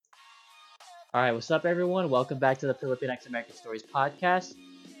All right, what's up, everyone? Welcome back to the Philippine X American Stories podcast.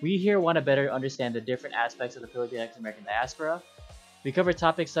 We here want to better understand the different aspects of the Philippine X American diaspora. We cover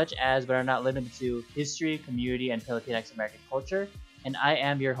topics such as, but are not limited to, history, community, and Philippine X American culture. And I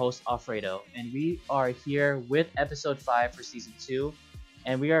am your host, Alfredo, and we are here with episode 5 for season 2.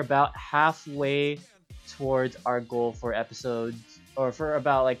 And we are about halfway towards our goal for episodes, or for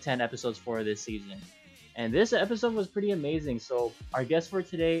about like 10 episodes for this season. And this episode was pretty amazing. So, our guest for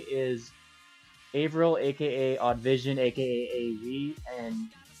today is Averill, aka Odd Vision, aka AV, and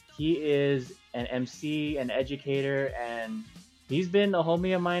he is an MC, an educator, and he's been a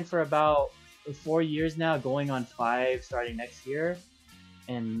homie of mine for about 4 years now, going on 5, starting next year.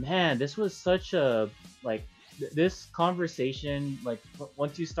 And man, this was such a like this conversation. Like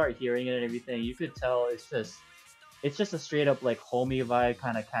once you start hearing it and everything, you could tell it's just a straight up like homie vibe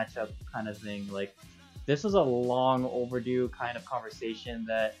kind of catch up kind of thing. Like this was a long overdue kind of conversation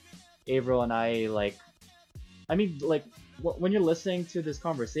that Averill and I like. I mean, like when you're listening to this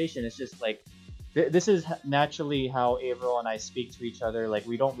conversation, it's just like this is naturally how Averill and I speak to each other. Like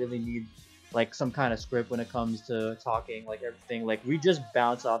we don't really need like some kind of script when it comes to talking. Like everything, like we just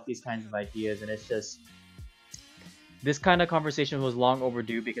bounce off these kinds of ideas, and it's just this kind of conversation was long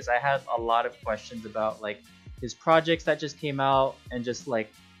overdue because I had a lot of questions about like his projects that just came out and just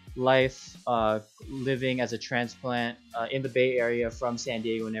like life living as a transplant in the Bay Area from San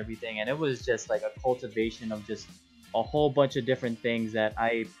Diego and everything. And it was just like a cultivation of just a whole bunch of different things that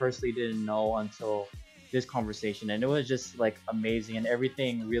I personally didn't know until this conversation. And it was just like amazing. And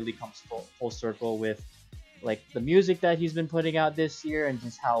everything really comes full circle with like the music that he's been putting out this year and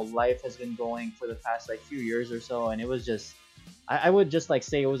just how life has been going for the past like few years or so. And it was just I would just like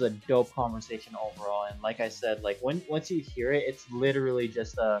say it was a dope conversation overall. And like I said, like when once you hear it, it's literally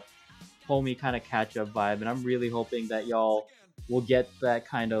just a homie kind of catch up vibe. And I'm really hoping that y'all will get that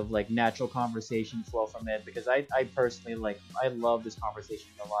kind of like natural conversation flow from it because I personally like I love this conversation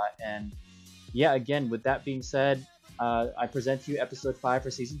a lot. And yeah, again, with that being said, I present to you episode 5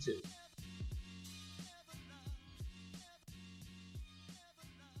 for season 2.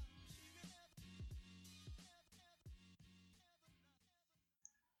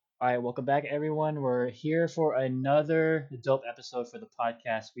 All right, welcome back, everyone. We're here for another dope episode for the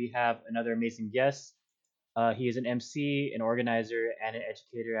podcast. We have another amazing guest. He is an MC, an organizer, and an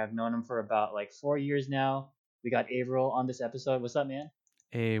educator. I've known him for about like 4 years now. We got Averill on this episode. What's up, man?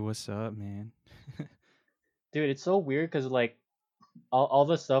 Hey, what's up, man? Dude, it's so weird because like all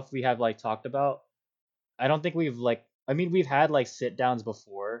the stuff we have like talked about, I don't think we've like. I mean, we've had like sit downs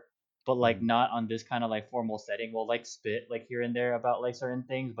before, but like Mhm. not on this kind of like formal setting. We'll like spit like here and there about like certain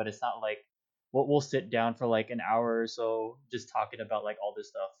things, but it's not like we'll sit down for like an hour or so just talking about like all this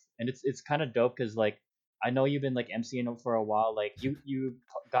stuff. And it's kind of dope because like I know you've been like MCing for a while. Like you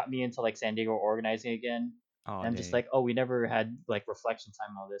got me into like San Diego organizing again, Oh, and I'm just dang. like, oh, we never had like reflection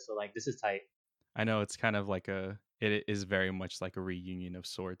time on this, so like this is tight. I know it's kind of like it is very much like a reunion of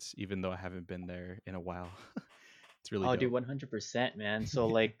sorts, even though I haven't been there in a while. It's really Oh, dude, dope. 100%, man. So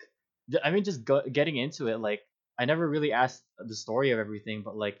like, I mean, just getting into it, like, I never really asked the story of everything,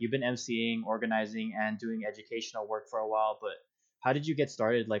 but like, you've been MCing, organizing, and doing educational work for a while. But how did you get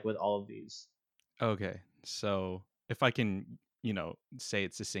started, like, with all of these? Okay, so if I can, say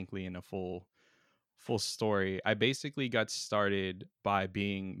it succinctly in a full story, I basically got started by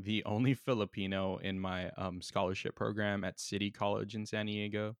being the only Filipino in my scholarship program at City College in San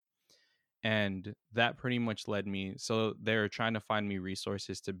Diego. And that pretty much led me, so they're trying to find me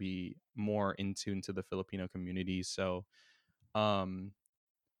resources to be more in tune to the Filipino community. So um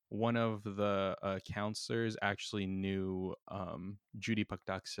one of the counselors actually knew Judy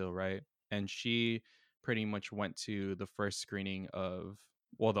Pagdaxil, right? And she pretty much went to the first screening of,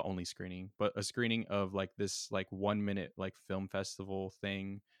 well, the only screening, but a screening of like this like 1 minute like film festival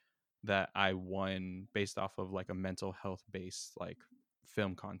thing that I won based off of like a mental health based like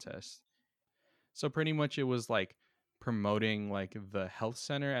film contest. So pretty much it was like promoting like the health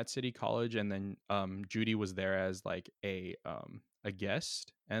center at City College, and then Judy was there as like a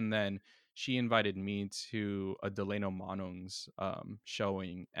guest, and then she invited me to a Delano Manong's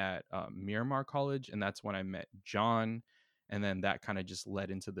showing at Miramar College, and that's when I met John. And then that kind of just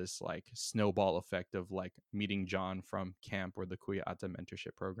led into this like snowball effect of like meeting John from camp or the Kuya Ata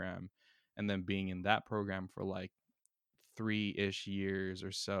mentorship program, and then being in that program for like 3-ish years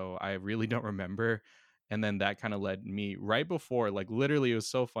or so. I really don't remember. And then that kind of led me right before, like literally, it was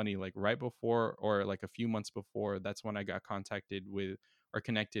so funny. Like right before, or like a few months before, that's when I got contacted with or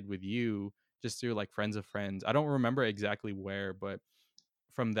connected with you just through like friends of friends. I don't remember exactly where, but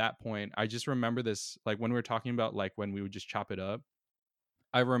from that point, I just remember this like when we were talking about like when we would just chop it up.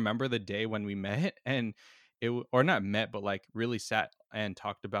 I remember the day when we met, and or not met, but like really sat and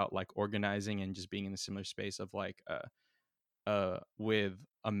talked about like organizing and just being in a similar space of like with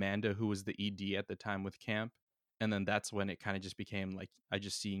Amanda, who was the ED at the time with camp. And then that's when it kind of just became like I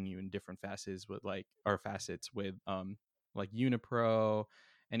just seeing you in different facets with like or facets with like Unipro,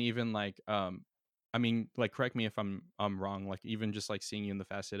 and even like I mean, like correct me if I'm wrong, like even just like seeing you in the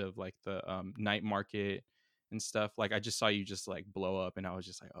facet of like the night market and stuff. Like I just saw you just like blow up, and I was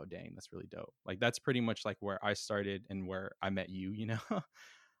just like, oh dang, that's really dope. Like that's pretty much like where I started and where I met you, you know.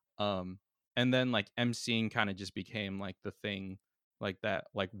 um and then like emceeing kind of just became like the thing like that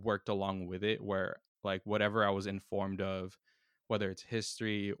like worked along with it, where like whatever I was informed of, whether it's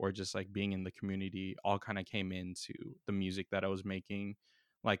history or just like being in the community, all kind of came into the music that I was making.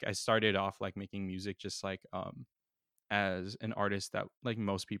 Like I started off like making music just like as an artist that like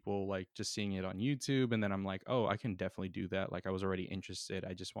most people like just seeing it on YouTube, and then I'm like, oh, I can definitely do that. Like I was already interested,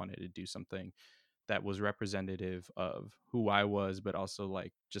 I just wanted to do something that was representative of who I was, but also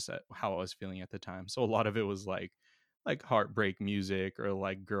like just how I was feeling at the time. So a lot of it was like heartbreak music, or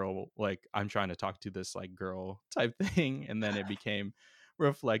like girl, like I'm trying to talk to this like girl type thing, and then it became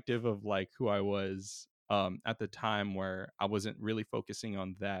reflective of like who I was at the time, where I wasn't really focusing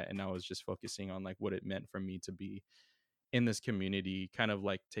on that, and I was just focusing on like what it meant for me to be in this community, kind of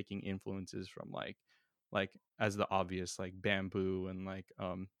like taking influences from like as the obvious like Bamboo and like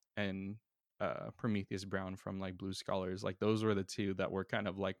and Prometheus Brown from like Blue Scholars. Like those were the two that were kind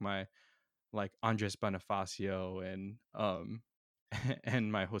of like my like Andres Bonifacio and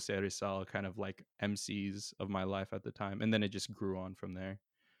and my Jose Rizal kind of like MCs of my life at the time, and then it just grew on from there.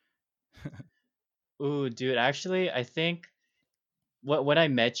 Ooh, dude, actually, I think when I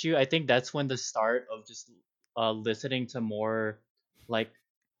met you, I think that's when the start of just listening to more like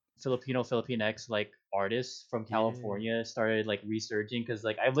Filipinx like artists from Yeah. California started like resurging, because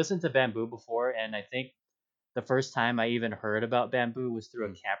like I've listened to Bamboo before, and I think the first time I even heard about Bamboo was through a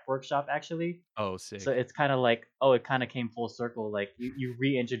Mm. camp workshop actually. Oh, So sick. it's kind of like, oh, it kind of came full circle. Like you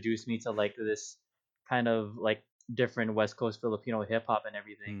reintroduced me to like this kind of like different West Coast Filipino hip hop and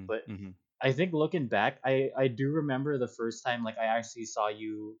everything. Mm, But mm-hmm. I think looking back, I do remember the first time like I actually saw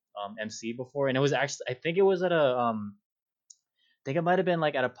you MC before, and it was actually, I think it was at a I think it might have been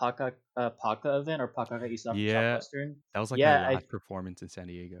like at a Paka event or Paka East Yeah, Southwestern. that was like my Yeah, last performance in San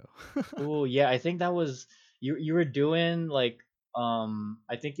Diego. yeah, I think that was you were doing like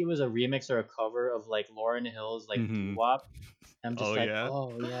I think it was a remix or a cover of like Lauren Hill's like Doo Hmm. Wop. I'm Oh just like, yeah.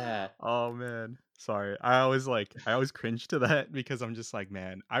 oh yeah. Oh man. Sorry. I always cringe to that because I'm just like,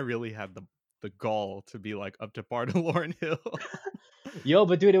 man, I really had the gall to be like up to par to Lauren Hill. Yo,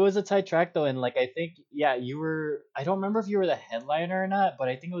 but dude, it was a tight track though, and like I think, yeah, you were. I don't remember if you were the headliner or not, but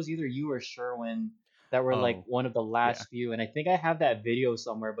I think it was either you or Sherwin that were like Oh, one of the yeah. last few, and I think I have that video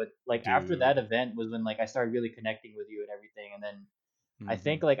somewhere. But like after that Dude. event was when like I started really connecting with you and everything, and then I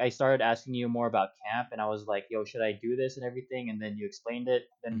think Mhm. like I started asking you more about camp, and I was like, yo, should I do this and everything, and then you explained it.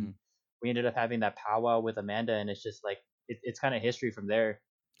 Then Mhm. we ended up having that powwow with Amanda, and it's just like it's kind of history from there.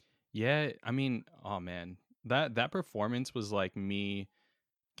 Yeah, I mean, oh man. That performance was like me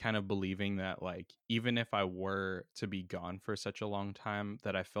kind of believing that like even if I were to be gone for such a long time,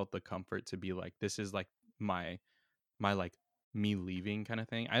 that I felt the comfort to be like this is like my like me leaving kind of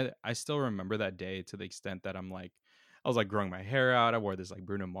thing. I still remember that day to the extent that I was like growing my hair out. I wore this like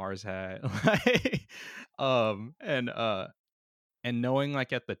Bruno Mars hat. Like, and and knowing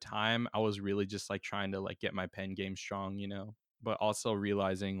like at the time I was really just like trying to like get my pen game strong, you know, but also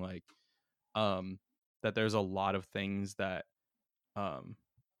realizing like um that there's a lot of things that um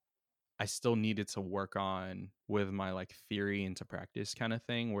I still needed to work on with my like theory into practice kind of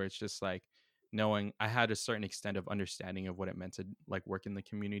thing, where it's just like knowing I had a certain extent of understanding of what it meant to like work in the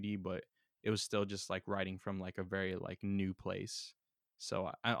community, but it was still just like writing from like a very like new place.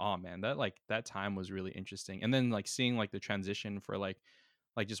 So oh man, that like that time was really interesting. And then like seeing like the transition for like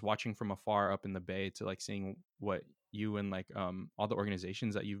just watching from afar up in the bay to like seeing what you and like all the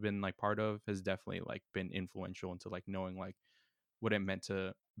organizations that you've been like part of has definitely like been influential into like knowing like what it meant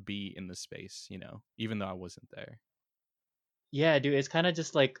to be in the space, you know, even though I wasn't there. Yeah, dude, it's kind of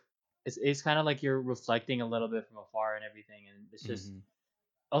just like it's kind of like you're reflecting a little bit from afar and everything, and it's just Hmm.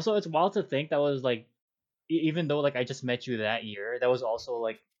 also it's wild to think that was like even though like I just met you that year, that was also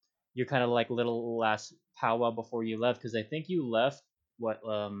like your kind of like little last powwow before you left, because I think you left what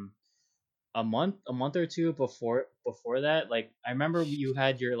a month or two before that. Like I remember you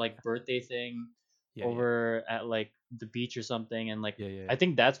had your like birthday thing Yeah, yeah, over at like the beach or something, and like yeah, yeah, I yeah.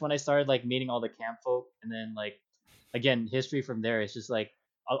 think that's when I started like meeting all the camp folk, and then like again history from there. It's just like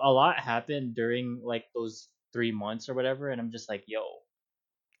a lot happened during like those 3 months or whatever, and I'm just like, yo.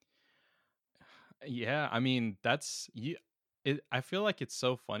 Yeah, I mean, that's you I feel like it's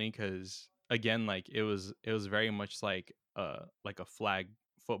so funny cuz again like it was very much like a flag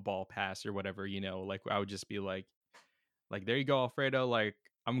football pass or whatever, like I would just be like there you go Alfredo, like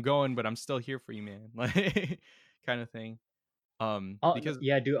I'm going but I'm still here for you, man. Like kind of thing. Oh Because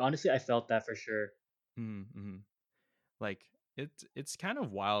yeah, dude. Honestly, I felt that for sure. mhm. Like it's kind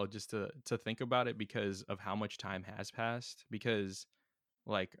of wild just to think about it because of how much time has passed because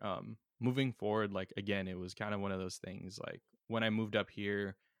like moving forward like again it was kind of one of those things like when I moved up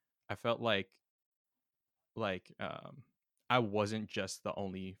here I felt like I wasn't just the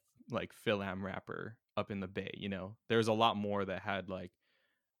only like Phil Am rapper up in the Bay, there's a lot more that had like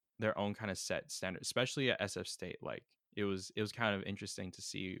their own kind of set standard, especially at SF State. Like it was kind of interesting to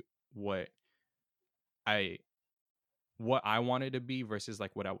see what I what I wanted to be versus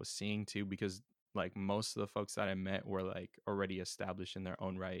like what I was seeing too, because like most of the folks that I met were like already established in their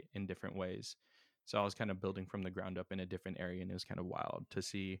own right in different ways. So I was kind of building from the ground up in a different area, and it was kind of wild to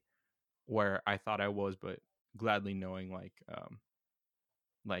see where I thought I was, but gladly knowing like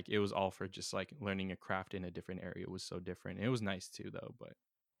it was all for just like learning a craft in a different area was so different. It was nice too though, but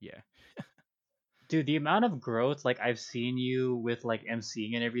yeah. Dude, the amount of growth like I've seen you with like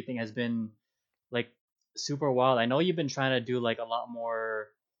MCing and everything has been like super wild. I know you've been trying to do like a lot more.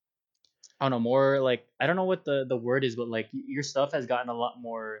 I don't know, more like I don't know what the word is, but like your stuff has gotten a lot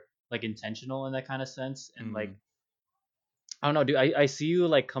more like intentional in that kind of sense. And like Mm, I don't know, dude. I see you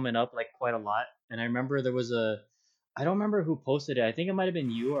like coming up like quite a lot. And I remember there was a I don't remember who posted it. I think it might have been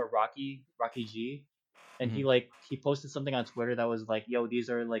you or Rocky G. And mm, he posted something on Twitter that was like, "Yo, these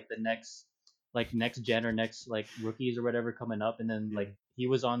are like the next gen or next like rookies or whatever coming up." And then yeah. like he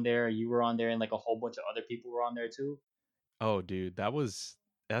was on there, you were on there, and like a whole bunch of other people were on there too. Oh, dude,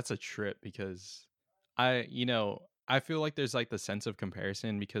 that's a trip because I feel like there's like the sense of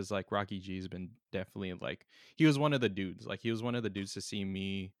comparison because like Rocky G's been definitely like he was one of the dudes. Like he was one of the dudes to see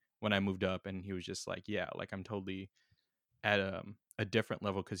me when I moved up and he was just like, yeah, like I'm totally at a different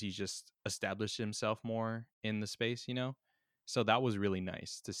level because he's just established himself more in the space. So that was really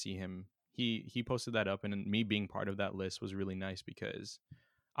nice to see him. He posted that up and then me being part of that list was really nice because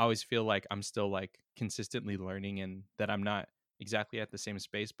I always feel like I'm still like consistently learning and that I'm not exactly at the same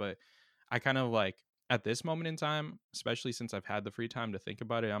space, but I kind of like at this moment in time, especially since I've had the free time to think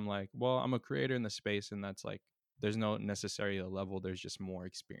about it, I'm like, well, I'm a creator in the space and that's like there's no necessarily a level, there's just more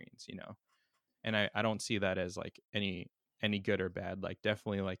experience. And I don't see that as like any good or bad. Like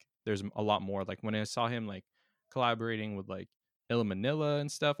definitely like there's a lot more. Like when I saw him like collaborating with like Illa Manila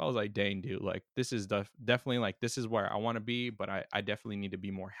and stuff, I was like, dang dude, like this is definitely like this is where I want to be, but I definitely need to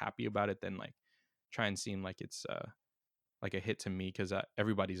be more happy about it than like try and seem like it's like a hit to me because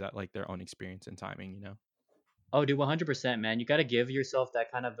everybody's at like their own experience and timing. Oh, dude, 100%, man. You got to give yourself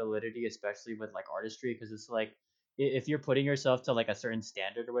that kind of validity, especially with like artistry, because it's like if you're putting yourself to like a certain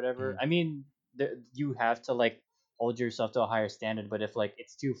standard or whatever. Mm-hmm. I mean, you have to like hold yourself to a higher standard, but if like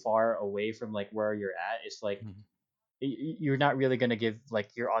it's too far away from like where you're at, it's like you're not really gonna give like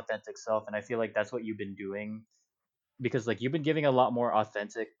your authentic self. And I feel like that's what you've been doing because like you've been giving a lot more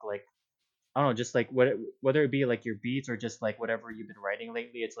authentic, like I don't know, just like whether it be like your beats or just like whatever you've been writing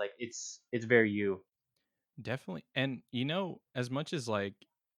lately. It's like it's very you. Definitely. And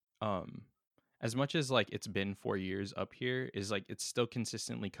um as much as like it's been 4 years up here is like it still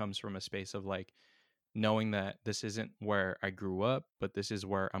consistently comes from a space of like knowing that this isn't where I grew up, but this is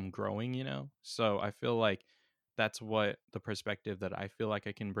where I'm growing. So I feel like that's what the perspective that I feel like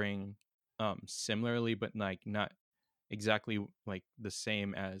I can bring similarly, but like not exactly like the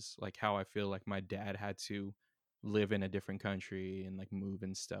same as like how I feel like my dad had to live in a different country and like move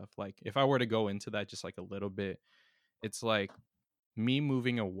and stuff. Like if I were to go into that just like a little bit, it's like me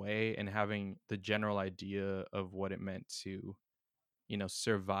moving away and having the general idea of what it meant to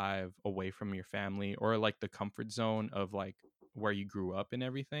survive away from your family or like the comfort zone of like where you grew up and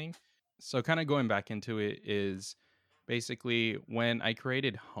everything. So kind of going back into it is basically when I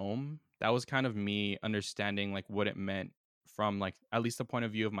created home, that was kind of me understanding like what it meant from like at least the point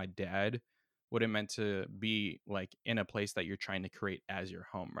of view of my dad, what it meant to be like in a place that you're trying to create as your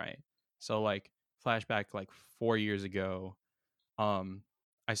home, right? So like flashback like 4 years ago, um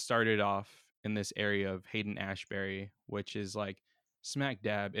I started off in this area of Hayden Ashbury, which is like smack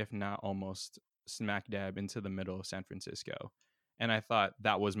dab, if not almost smack dab into the middle of San Francisco. And I thought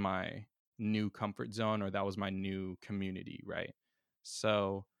that was my new comfort zone or that was my new community, right?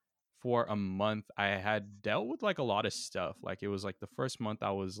 So for a month I had dealt with like a lot of stuff. Like it was like the first month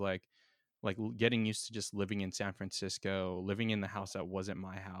I was like getting used to just living in San Francisco, living in the house that wasn't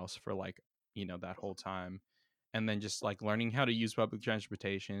my house for like, that whole time and then just like learning how to use public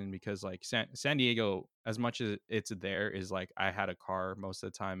transportation, because like San Diego, as much as it's there, is like I had a car most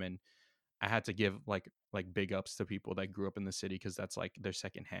of the time, and I had to give like big ups to people that grew up in the city, because that's like their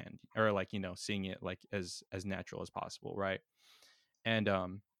second hand, or like, seeing it like as natural as possible, right? And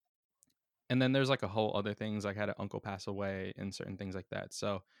and then there's like a whole other things, like I had an uncle pass away and certain things like that.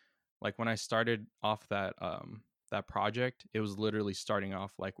 So like when I started off that project, it was literally starting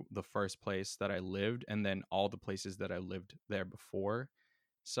off like the first place that I lived, and then all the places that I lived there before.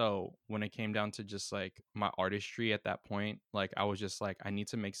 So when it came down to just like my artistry at that point, like I was just like, I need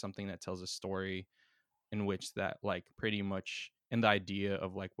to make something that tells a story, in which that like pretty much, and the idea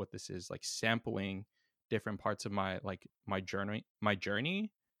of like what this is, like sampling different parts of my like my journey,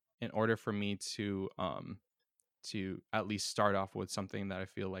 in order for me to at least start off with something that I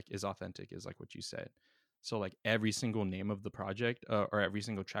feel like is authentic, is like what you said. So like every single name of the project, or every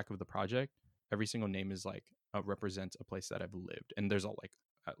single track of the project, every single name is like represents a place that I've lived, and there's all like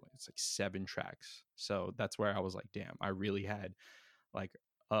it's like 7 tracks. So that's where I was like, damn, I really had like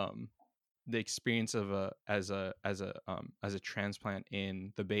um the experience of a transplant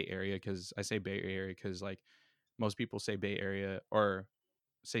in the Bay Area, because I say Bay Area because like most people say Bay Area or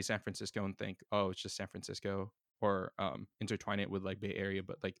say San Francisco and think, oh, it's just San Francisco, or intertwine it with like Bay Area,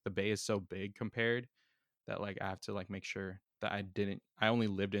 but like the Bay is so big compared, that like I have to like make sure that I only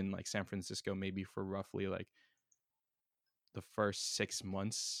lived in like San Francisco maybe for roughly like the first 6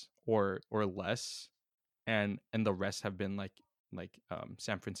 months or less, and the rest have been like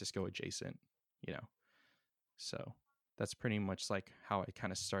San Francisco adjacent, you know. So that's pretty much like how I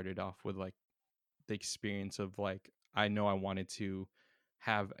kind of started off with like the experience of like, I know I wanted to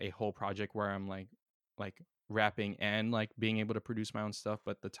have a whole project where I'm like rapping and like being able to produce my own stuff,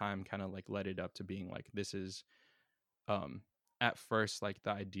 but the time kind of like led it up to being like, this is um at first like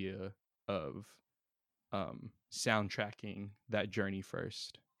the idea of soundtracking that journey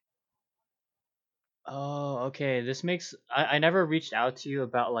first. Oh, okay. This makes I never reached out to you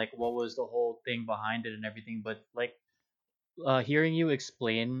about like what was the whole thing behind it and everything, but like hearing you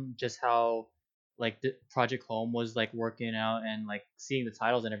explain just how like the Project Home was like working out and like seeing the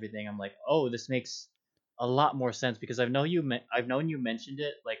titles and everything, I'm like, oh, this makes a lot more sense because I've known you mentioned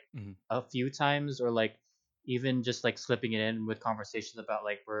it like Hmm. a few times, or like even just like slipping it in with conversations about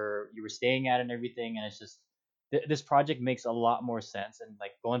like where you were staying at and everything, and it's just this project makes a lot more sense. And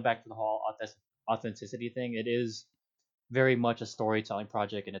like going back to the whole authenticity thing, it is very much a storytelling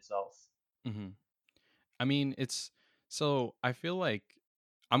project in itself. Hmm. I mean, it's so I feel like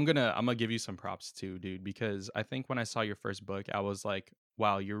I'm gonna give you some props too, dude, because I think when I saw your first book, I was like,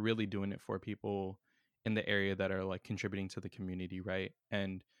 wow, you're really doing it for people in the area that are like contributing to the community, right?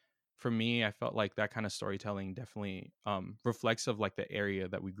 And for me, I felt like that kind of storytelling definitely reflects of like the area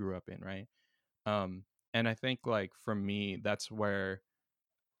that we grew up in, right? Um and I think like for me, that's where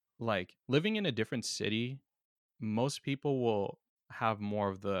like living in a different city, most people will have more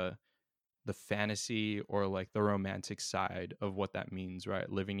of the fantasy or like the romantic side of what that means, right?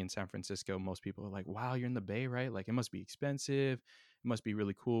 Living in San Francisco, most people are like, wow, you're in the Bay, right? Like it must be expensive. It must be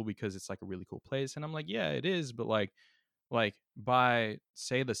really cool because it's like a really cool place. And I'm like, yeah, it is. But like by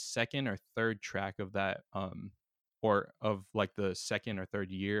say the second or third track of that, or of like the second or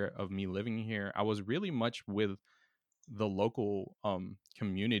third year of me living here, I was really much with the local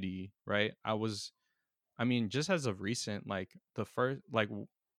community, right? I mean, just as of recent, like the first, like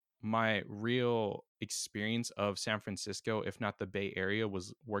my real experience of San Francisco, if not the Bay Area,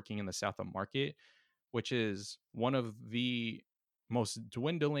 was working in the South of Market, which is one of the most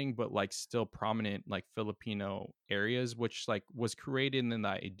dwindling but like still prominent like Filipino areas, which like was created in the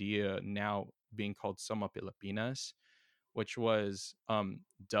idea now being called Soma Pilipinas, which was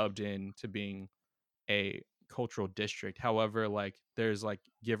dubbed into being a cultural district. However, like there's like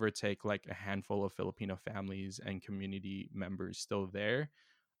give or take like a handful of Filipino families and community members still there,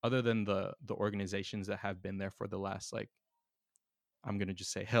 other than the organizations that have been there for the last like, I'm gonna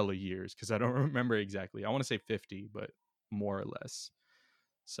just say hella years because I don't remember exactly. I want to say 50, but more or less.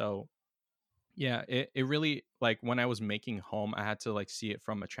 So yeah, it really like when I was making home, I had to like see it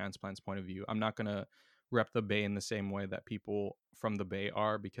from a transplant's point of view. I'm not gonna rep the Bay in the same way that people from the Bay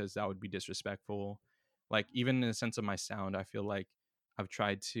are, because that would be disrespectful. Like even in the sense of my sound, I feel like I've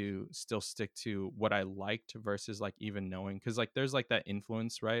tried to still stick to what I liked versus like even knowing, because like there's like that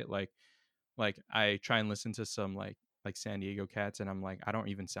influence, right? Like I try and listen to some like San Diego cats, and I'm like, I don't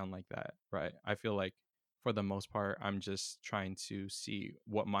even sound like that, right? I feel like for the most part I'm just trying to see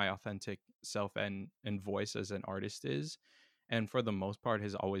what my authentic self and voice as an artist is, and for the most part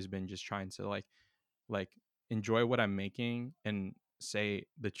has always been just trying to like enjoy what I'm making and say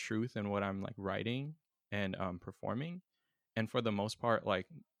the truth in what I'm like writing, and performing, and for the most part, like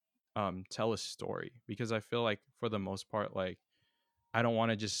tell a story, because I feel like for the most part, like I don't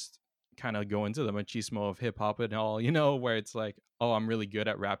want to just kind of go into the machismo of hip hop and all, where it's like, oh, I'm really good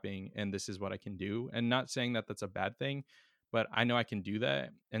at rapping and this is what I can do. And not saying that that's a bad thing, but I know I can do that.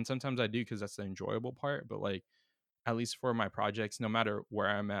 And sometimes I do because that's the enjoyable part. But like, at least for my projects, no matter where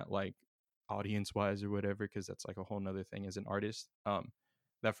I'm at, like audience wise or whatever, because that's like a whole nother thing as an artist.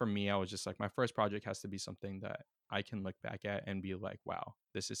 That for me, I was just like, my first project has to be something that I can look back at and be like, wow,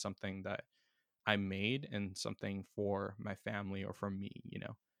 this is something that I made and something for my family or for me,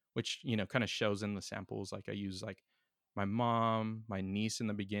 which, kind of shows in the samples. Like I use like my mom, my niece in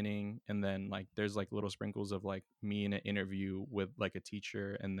the beginning, and then like there's like little sprinkles of like me in an interview with like a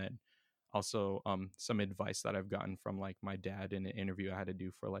teacher, and then also some advice that I've gotten from like my dad in an interview I had to do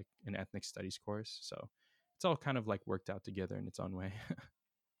for like an ethnic studies course. So it's all kind of like worked out together in its own way.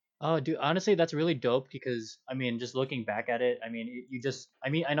 Oh, dude, honestly, that's really dope because I mean, just looking back at it, I mean, you just, I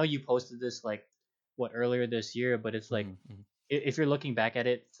mean, I know you posted this like what earlier this year, but it's like Hmm, hmm, if you're looking back at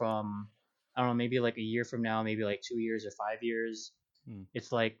it from, I don't know, maybe like a year from now, maybe like 2 years or 5 years, hmm,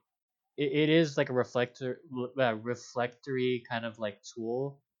 it's like it is like a reflectory kind of like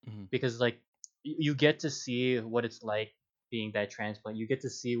tool hmm, because like you get to see what it's like being that transplant. You get to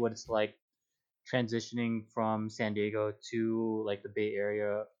see what it's like transitioning from San Diego to like the Bay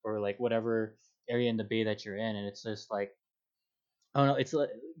Area or like whatever area in the Bay that you're in, and it's just like I don't know. It's like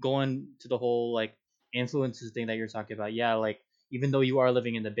going to the whole like influences thing that you're talking about. Yeah, like even though you are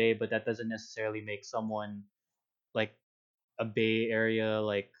living in the Bay, but that doesn't necessarily make someone like a Bay Area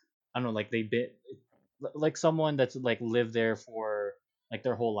like I don't know like they bit like someone that's like lived there for like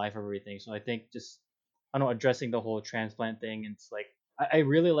their whole life or everything. So I think just I don't know addressing the whole transplant thing. And it's like I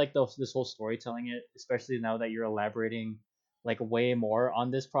really like this whole storytelling it, especially now that you're elaborating like way more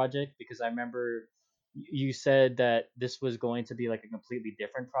on this project because I remember you said that this was going to be like a completely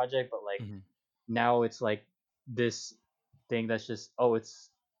different project, but like hmm. now it's like this thing that's just oh it's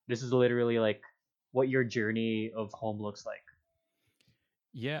this is literally like what your journey of home looks like.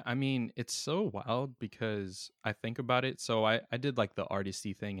 Yeah, I mean, it's so wild because I think about it. So I did like the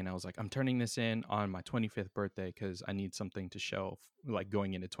artisty thing, and I was like, I'm turning this in on my 25th birthday because I need something to show like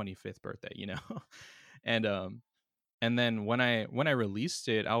going into 25th birthday. and and then when I released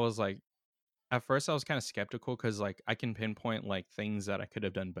it, I was like, at first I was kind of skeptical because like I can pinpoint like things that I could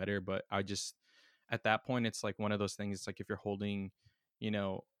have done better, but I just at that point it's like one of those things. It's like if you're holding,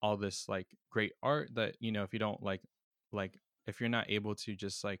 all this like great art that if you don't like if you're not able to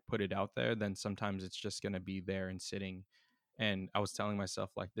just like put it out there, then sometimes it's just gonna be there and sitting. And I was telling myself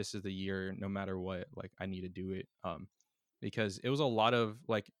like this is the year, no matter what, like I need to do it. Because it was a lot of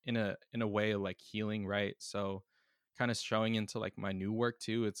like in a way like healing, right? So kind of showing into like my new work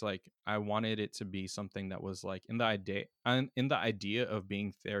too, it's like I wanted it to be something that was like in the idea of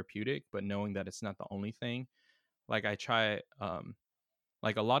being therapeutic, but knowing that it's not the only thing. Like I try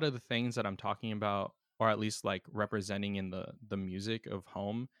like a lot of the things that I'm talking about, or at least like representing in the music of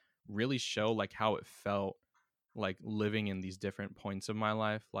home, really show like how it felt like living in these different points of my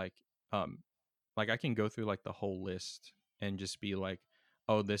life. Um like I can go through like the whole list and just be like,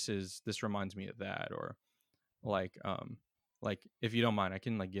 oh, this reminds me of that, or like if you don't mind, I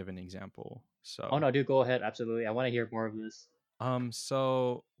can like give an example. Oh So no, dude, go ahead. Absolutely, I want to hear more of this.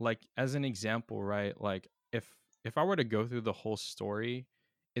 so like as an example, right? Like if I were to go through the whole story,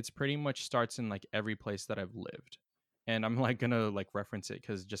 it's pretty much starts in like every place that I've lived. And I'm like gonna like reference it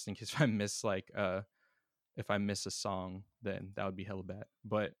because just in case if I miss a song, then that would be hella bad.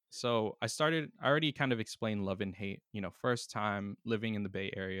 But so I already kind of explained love and hate, first time living in the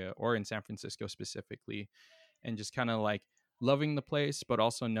Bay Area or in San Francisco specifically, and just kind of like loving the place, but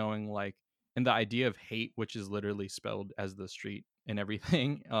also knowing like, and the idea of hate, which is literally spelled as the street and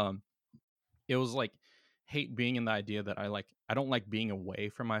everything. It was like hate being in the idea that I don't like being away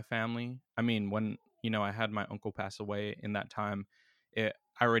from my family. I mean, when I had my uncle pass away in that time, I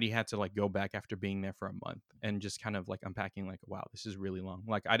already had to like go back after being there for a month and just kind of like unpacking like, wow, this is really long.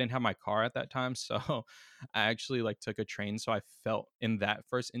 Like I didn't have my car at that time, so I actually like took a train, so I felt in that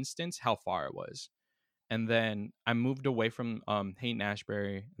first instance how far it was. And then I moved away from Haight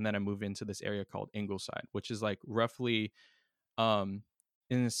Ashbury, and then I moved into this area called Ingleside, which is like roughly um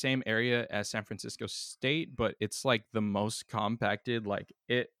in the same area as San Francisco State, but it's like the most compacted. Like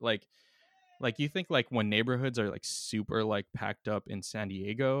you think like when neighborhoods are like super like packed up in San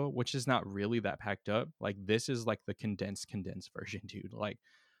Diego, which is not really that packed up. Like this is like the condensed version, dude.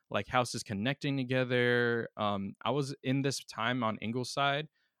 Like houses connecting together. I was in this time on Ingleside.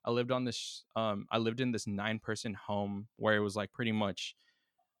 I lived in this 9-person home where it was like pretty much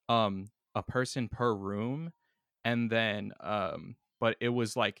a person per room, and then but it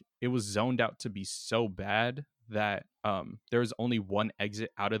was like it was zoned out to be so bad that there was only one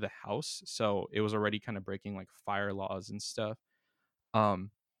exit out of the house, so it was already kind of breaking like fire laws and stuff.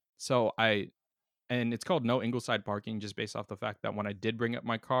 um so I and it's called no Ingleside parking, just based off the fact that when I did bring up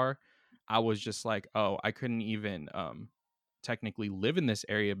my car, I was just like, oh, I couldn't even technically live in this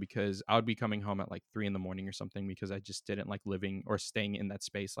area because I would be coming home at like 3 in the morning or something, because I just didn't like living or staying in that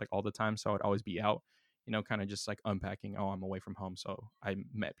space like all the time. So I would always be out, kind of just like unpacking. Oh, I'm away from home. So I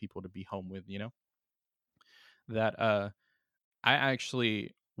met people to be home with, that I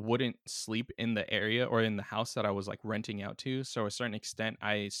actually wouldn't sleep in the area or in the house that I was like renting out to. So a certain extent,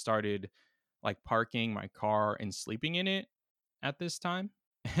 I started like parking my car and sleeping in it at this time.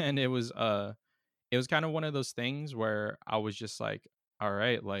 And it was kind of one of those things where I was just like, all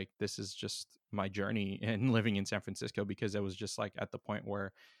right, like this is just my journey in living in San Francisco, because it was just like at the point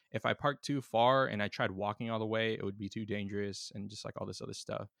where if I parked too far and I tried walking all the way, it would be too dangerous and just like all this other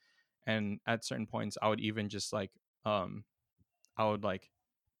stuff. And at certain points, I would even just like, um, I would like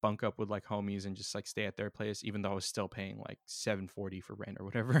bunk up with like homies and just like stay at their place, even though I was still paying like 740 for rent or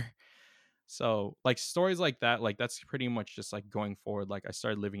whatever. So like stories like that, like that's pretty much just like going forward. Like I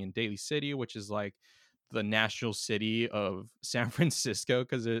started living in Daly City, which is like the national city of San Francisco,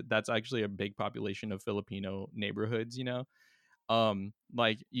 because that's actually a big population of Filipino neighborhoods.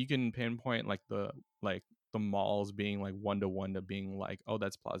 Like you can pinpoint like the malls being like one to one to being like, oh,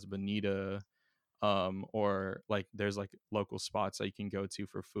 that's Plaza Bonita, or like there's like local spots that you can go to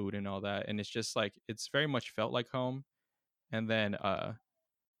for food and all that, and it's just like it's very much felt like home. And then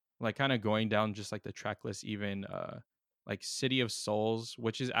like kind of going down just like the track list, even like City of Souls,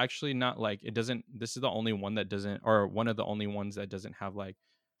 which is actually not like, it doesn't, this is the only one that doesn't, or one of the only ones that doesn't have like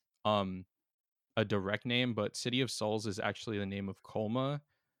um a direct name, but City of Souls is actually the name of Colma,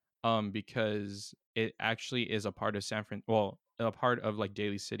 because it actually is a part of a part of like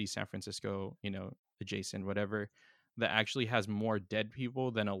Daly City, San Francisco, adjacent, whatever, that actually has more dead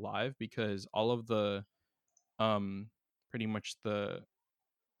people than alive, because all of the um pretty much the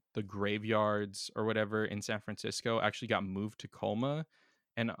graveyards or whatever in San Francisco actually got moved to Colma.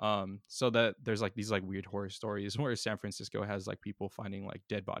 And so that there's like these like weird horror stories where San Francisco has like people finding like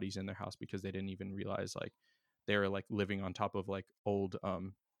dead bodies in their house because they didn't even realize like they were like living on top of like old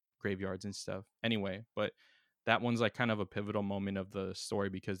graveyards and stuff. Anyway, but that one's like kind of a pivotal moment of the story,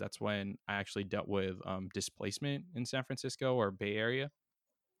 because that's when I actually dealt with displacement in San Francisco or Bay Area.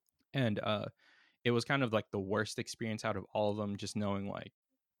 And it was kind of like the worst experience out of all of them, just knowing like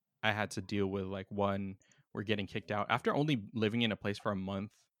I had to deal with like, one, we're getting kicked out after only living in a place for a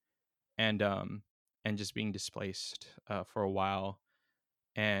month, and just being displaced for a while.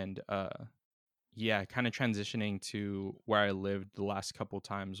 And yeah, kind of transitioning to where I lived the last couple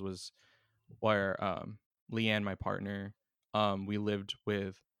times was where Leanne, my partner, we lived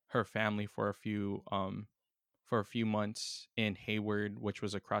with her family for a few months in Hayward, which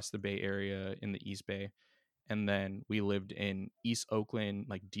was across the Bay Area in the East Bay. And then we lived in East Oakland,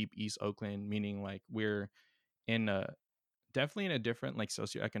 like deep East Oakland, meaning like we're in a definitely in a different like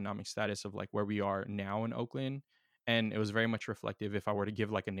socioeconomic status of like where we are now in Oakland. And it was very much reflective. If I were to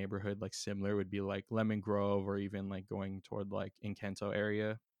give like a neighborhood like similar, it would be like Lemon Grove, or even like going toward like Encanto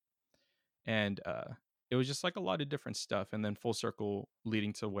area. And it was just like a lot of different stuff, and then full circle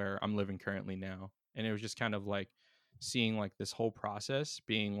leading to where I'm living currently now. And it was just kind of like seeing like this whole process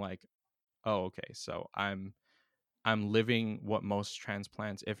being like, oh, okay, so I'm living what most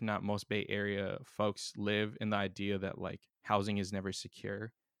transplants, if not most Bay Area folks, live, in the idea that like housing is never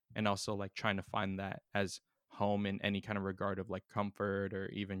secure, and also like trying to find that as home in any kind of regard of like comfort, or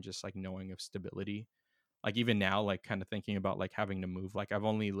even just like knowing of stability. Like even now, like kind of thinking about like having to move. Like I've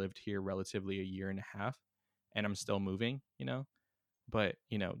only lived here relatively a year and a half, and I'm still moving, but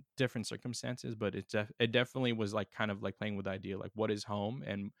different circumstances. But it definitely was like kind of like playing with the idea like, what is home,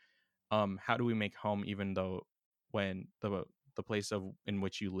 and how do we make home, even though when the place of in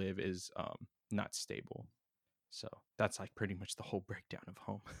which you live is not stable. So that's like pretty much the whole breakdown of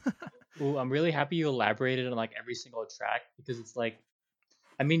home. Ooh, I'm really happy you elaborated on like every single track, because it's like,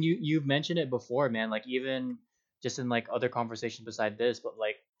 I mean, you've mentioned it before, man. Like even just in like other conversations beside this, but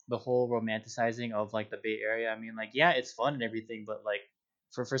like the whole romanticizing of like the Bay Area. I mean, like yeah, it's fun and everything, but like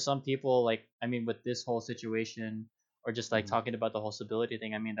for some people, like I mean, with this whole situation, or just like Mhm, talking about the whole stability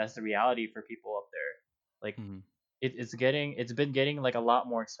thing, I mean, that's the reality for people up there. Like mhm. it's been getting like a lot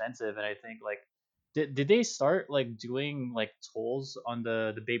more expensive, and I think like did they start like doing like tolls on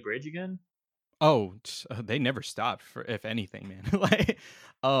the Bay Bridge again? Oh, they never stopped, for if anything, man. Like,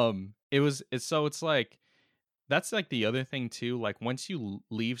 it's like that's like the other thing too. Like once you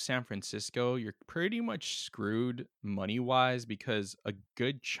leave San Francisco, you're pretty much screwed money wise because a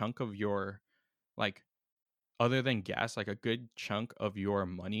good chunk of your like other than gas, like a good chunk of your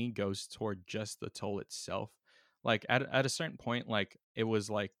money goes toward just the toll itself. Like at a certain point, like it was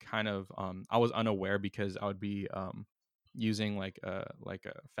like kind of I was unaware because I would be using like a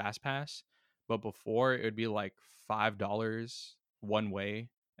fast pass, but before it would be like $5 one way,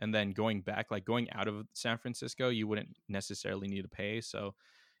 and then going back, like going out of San Francisco, you wouldn't necessarily need to pay. So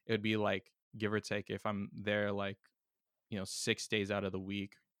it would be like give or take if I'm there like 6 days out of the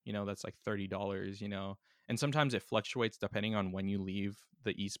week, that's like $30, and sometimes it fluctuates depending on when you leave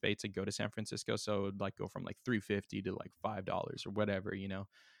the East Bay to go to San Francisco. So it would like go from like 350 to like $5 or whatever.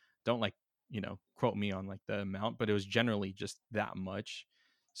 Don't like quote me on like the amount, but it was generally just that much.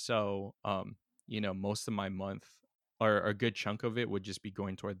 So most of my month or a good chunk of it would just be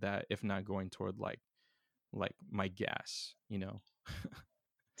going toward that, if not going toward like my gas.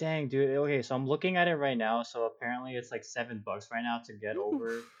 Dang, dude. Okay, so I'm looking at it right now. So apparently it's like $7 right now to get Woo.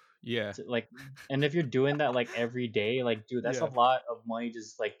 over Yeah. to like, and if you're doing that like every day, like, dude, that's a Yeah. lot of money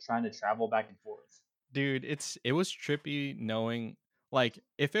just like trying to travel back and forth. Dude, it was trippy knowing, like,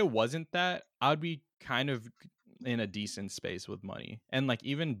 if it wasn't that, I'd be kind of in a decent space with money. And like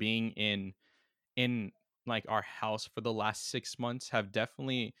even being in like our house for the last 6 months have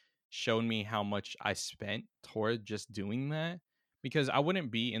definitely shown me how much I spent toward just doing that, because I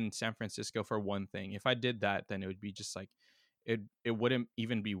wouldn't be in San Francisco for one thing. If I did that, then it would be just like it wouldn't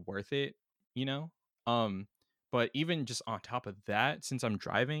even be worth it, you know? Um but even just on top of that, since I'm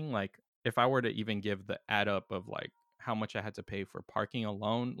driving, like if I were to even give the add up of like how much I had to pay for parking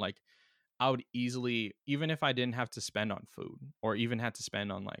alone, like I would easily, even if I didn't have to spend on food or even had to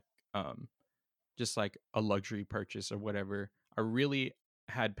spend on like just like a luxury purchase or whatever, I really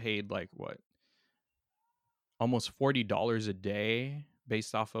had paid like what, almost $40 a day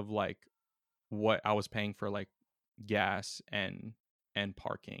based off of like what I was paying for like gas and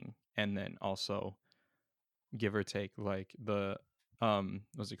parking, and then also give or take like the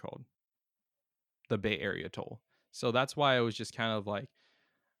what's it called, the Bay Area toll. So that's why I was just kind of like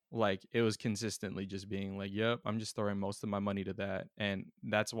it was consistently just being like, yep, I'm just throwing most of my money to that. And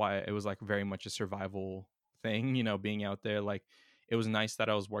that's why it was like very much a survival thing, being out there. Like it was nice that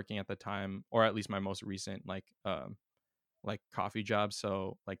I was working at the time, or at least my most recent like coffee job.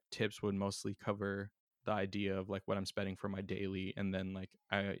 So like tips would mostly cover the idea of like what I'm spending for my daily, and then like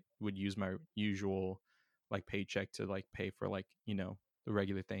I would use my usual like paycheck to like pay for like, the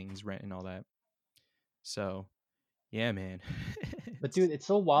regular things, rent and all that. So yeah, man. But dude, it's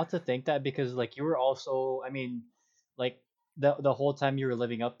so wild to think that because like you were also, I mean, like the whole time you were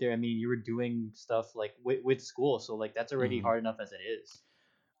living up there, I mean, you were doing stuff like with school, so like that's already Mhm. hard enough as it is.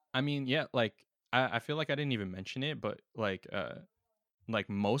 I mean, yeah, like I feel like I didn't even mention it, but like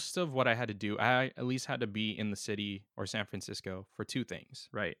most of what I had to do, I at least had to be in the city or San Francisco for two things,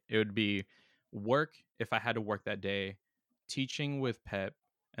 right? It would be work if I had to work that day, teaching with Pep,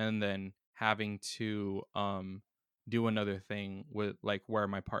 and then having to do another thing with like where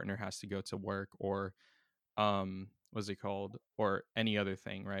my partner has to go to work, or what's it called, or any other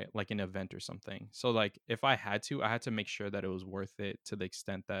thing, right, like an event or something. So like if I had to make sure that it was worth it, to the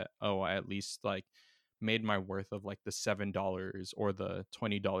extent that, oh, I at least like made my worth of like the $7 or the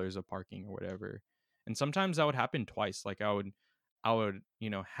 $20 of parking or whatever. And sometimes that would happen twice. Like I would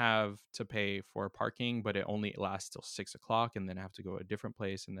have to pay for parking, but it only lasts till 6 o'clock, and then I have to go to a different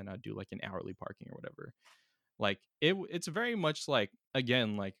place, and then I'd do like an hourly parking or whatever. Like it's very much like,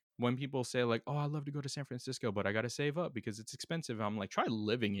 again, like when people say like, oh, I'd love to go to San Francisco, but I gotta save up because it's expensive. I'm like, try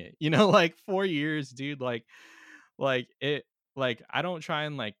living it, like 4 years, dude. Like it, like I don't try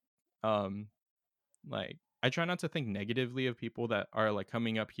and um like I try not to think negatively of people that are like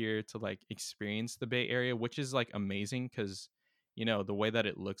coming up here to like experience the Bay Area, which is like amazing because the way that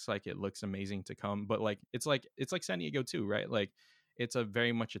it looks, like it looks amazing to come. But like it's like San Diego too, right? Like it's a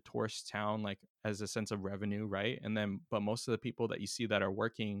very much a tourist town, like as a sense of revenue, right? And then but most of the people that you see that are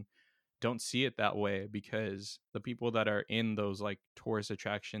working don't see it that way, because the people that are in those like tourist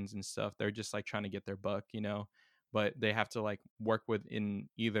attractions and stuff, they're just like trying to get their buck. But they have to like work within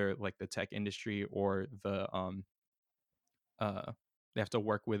either like the tech industry or uh they have to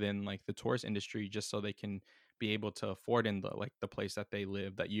work within like the tourist industry just so they can be able to afford in the place that they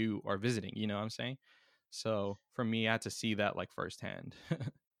live, that you are visiting, what I'm saying? So for me, I had to see that like firsthand.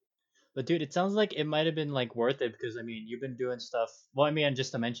 But dude, it sounds like it might have been like worth it because I mean, you've been doing stuff. Well, I mean, and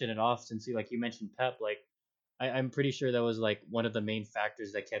just to mention it off, since you mentioned Pep, like I'm pretty sure that was like one of the main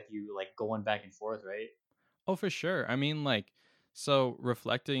factors that kept you like going back and forth, right? Oh, for sure. I mean, like, so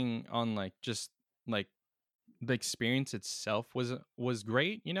reflecting on like just like the experience itself was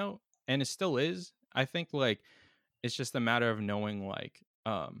great, you know, and it still is. I think like it's just a matter of knowing like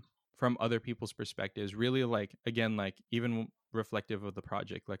from other people's perspectives, really like again like even reflective of the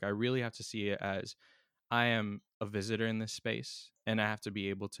project. Like I really have to see it as I am a visitor in this space and I have to be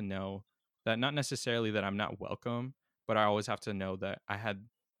able to know that not necessarily that I'm not welcome, but I always have to know that I had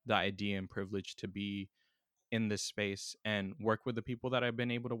the idea and privilege to be in this space and work with the people that I've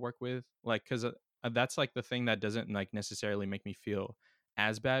been able to work with. Like, cause that's like the thing that doesn't like necessarily make me feel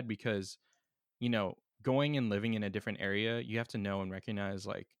as bad because, you know, going and living in a different area, you have to know and recognize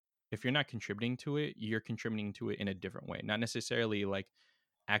like if you're not contributing to it, you're contributing to it in a different way. Not necessarily like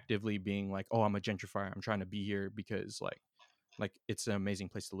actively being like, oh, I'm a gentrifier. I'm trying to be here because like it's an amazing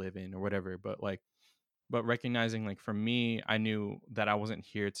place to live in or whatever. But like but recognizing like for me, I knew that I wasn't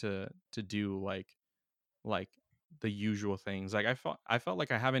here to do like the usual things. Like I felt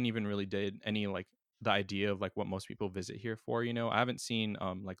like I haven't even really did any like the idea of like what most people visit here for, you know. I haven't seen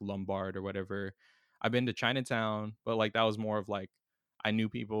like Lombard or whatever. I've been to Chinatown, but like that was more of like I knew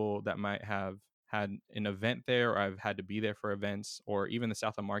people that might have had an event there or I've had to be there for events or even the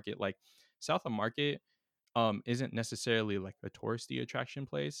South of Market. Like South of Market isn't necessarily like a touristy attraction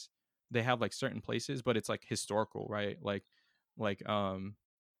place. They have like certain places, but it's like historical, right? Like like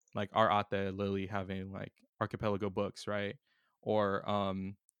our Ate literally having like archipelago books, right? Or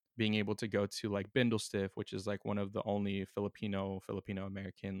being able to go to like Bindlestiff, which is like one of the only Filipino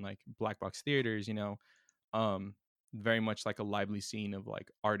American like black box theaters, you know. um Very much like a lively scene of like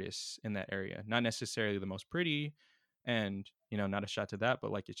artists in that area, not necessarily the most pretty, and you know, not a shot to that,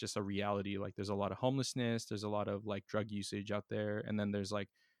 but like it's just a reality. Like there's a lot of homelessness, there's a lot of like drug usage out there, and then there's like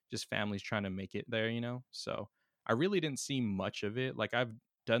just families trying to make it there, you know. So I really didn't see much of it. Like I've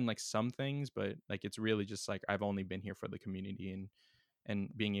done like some things, but like it's really just like I've only been here for the community and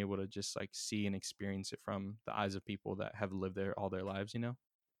being able to just like see and experience it from the eyes of people that have lived there all their lives, you know.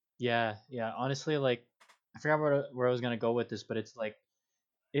 Yeah, yeah. Honestly, like I forgot where I was gonna go with this, but it's like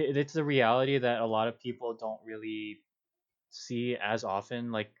it's the reality that a lot of people don't really see as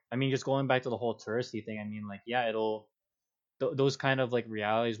often. Like, I mean, just going back to the whole touristy thing. I mean, like, yeah, it'll those kind of like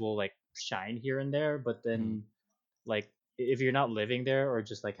realities will like shine here and there, but Mhm. then like if you're not living there or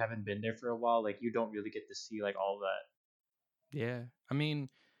just like haven't been there for a while, like you don't really get to see like all that. Yeah. I mean,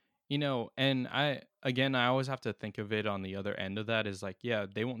 you know, and I always have to think of it on the other end of that is like, yeah,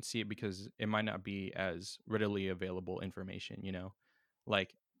 they won't see it because it might not be as readily available information, you know.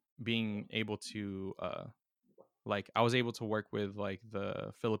 Like being able to like I was able to work with like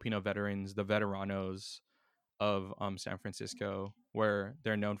the Filipino veterans, the veteranos of San Francisco, where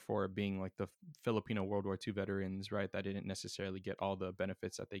they're known for being like the Filipino World War II veterans, right? That didn't necessarily get all the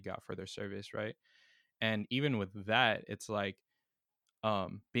benefits that they got for their service, right? And even with that, it's like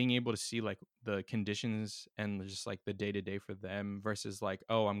being able to see like the conditions and just like the day to day for them versus like,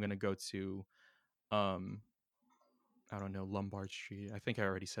 oh, I'm gonna go to um I don't know, Lombard Street. I think I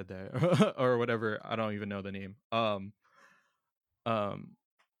already said that or whatever. I don't even know the name. Um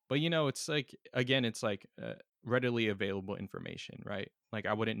but you know, it's like again, it's like readily available information, right? Like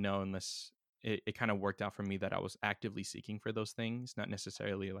I wouldn't know unless it kind of worked out for me that I was actively seeking for those things, not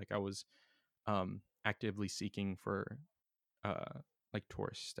necessarily like I was actively seeking for uh like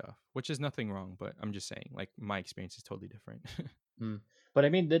tourist stuff, which is nothing wrong, but I'm just saying like my experience is totally different. Hmm. But I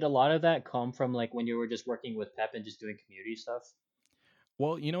mean, did a lot of that come from like when you were just working with Pep and just doing community stuff?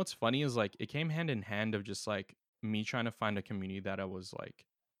 Well, you know what's funny is like it came hand in hand of just like me trying to find a community that I was like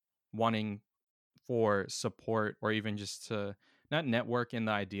wanting for support or even just to not network in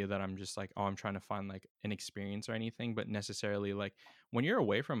the idea that I'm just like, oh, I'm trying to find like an experience or anything, but necessarily like when you're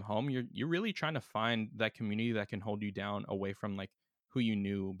away from home, you're really trying to find that community that can hold you down away from like who you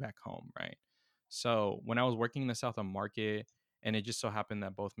knew back home, right? So when I was working in the South of Market, and it just so happened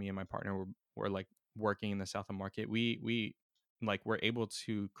that both me and my partner were like working in the South of Market, we like were able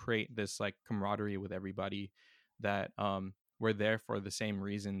to create this like camaraderie with everybody that were there for the same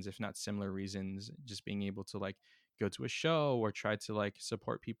reasons, if not similar reasons, just being able to like go to a show or try to like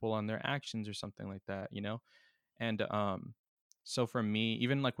support people on their actions or something like that, you know? And so for me,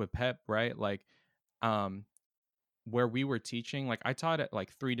 even like with Pep, right? Like um where we were teaching, like I taught at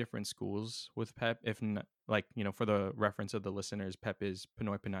like three different schools with Pep. If not, like, you know, for the reference of the listeners, Pep is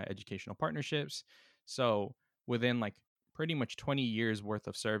Pinoy Pinay Educational Partnerships. So within like pretty much 20 years worth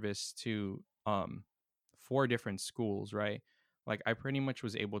of service to four different schools, right? Like I pretty much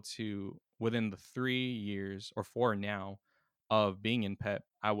was able to within the 3 years or four now of being in Pep,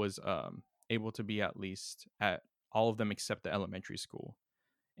 I was able to be at least at all of them except the elementary school.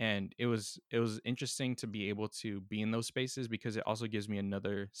 And it was interesting to be able to be in those spaces because it also gives me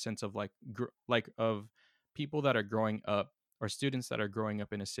another sense of like like of people that are growing up, or students that are growing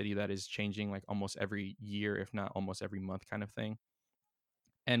up in a city that is changing like almost every year, if not almost every month, kind of thing.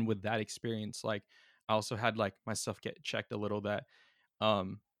 And with that experience, like I also had like myself get checked a little that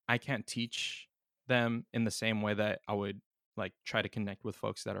um I can't teach them in the same way that I would like try to connect with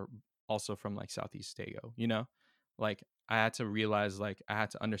folks that are also from like Southeast Dago, you know? Like I had to realize like I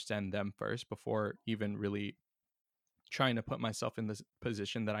had to understand them first before even really trying to put myself in this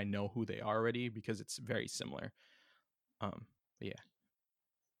position that I know who they are already, because it's very similar. Um but yeah.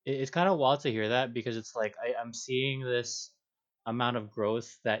 It's kind of wild to hear that because it's like I'm seeing this amount of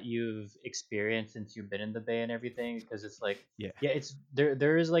growth that you've experienced since you've been in the Bay and everything. Because it's like, Yeah. yeah, it's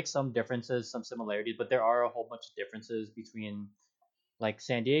there is like some differences, some similarities, but there are a whole bunch of differences between like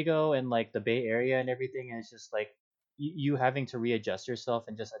San Diego and like the Bay Area and everything. And it's just like you having to readjust yourself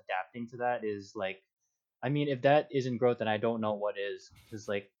and just adapting to that is like, I mean, if that isn't growth, then I don't know what is. Because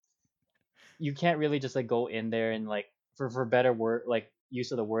like you can't really just like go in there and like for better word like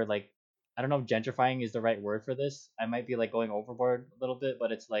use of the word like I don't know if gentrifying is the right word for this. I might be like going overboard a little bit,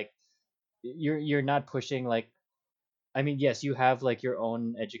 but it's like you're not pushing like I mean yes you have like your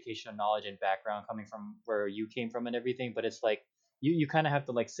own educational knowledge and background coming from where you came from and everything, but it's like you kind of have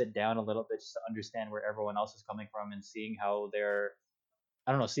to like sit down a little bit just to understand where everyone else is coming from and seeing how they're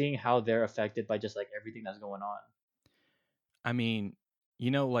I don't know seeing how they're affected by just like everything that's going on. I mean,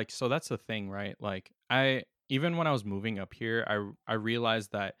 you know, like so that's the thing, right? Like I even when I was moving up here, I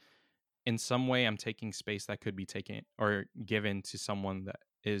realized that in some way I'm taking space that could be taken or given to someone that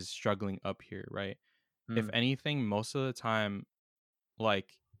is struggling up here, right? If Mm, anything, most of the time,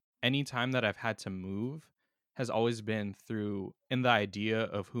 like any time that I've had to move has always been through in the idea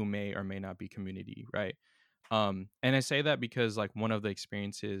of who may or may not be community, right? And I say that because like one of the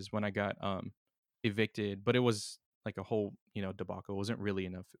experiences when I got evicted, but it was like a whole, you know, debacle. It wasn't really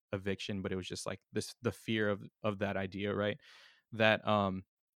an eviction, but it was just like this the fear of that idea, right? That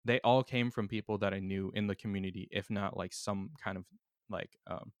they all came from people that I knew in the community, if not like some kind of like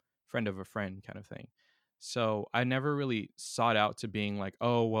friend of a friend kind of thing. So I never really sought out to being like,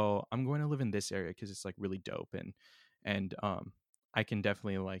 oh well, I'm going to live in this area because it's like really dope and I can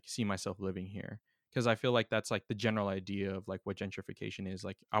definitely like see myself living here, because I feel like that's like the general idea of like what gentrification is.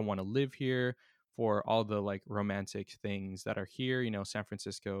 Like I want to live here for all the like romantic things that are here. You know, San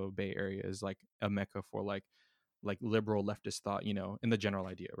Francisco Bay Area is like a mecca for like liberal leftist thought, you know, in the general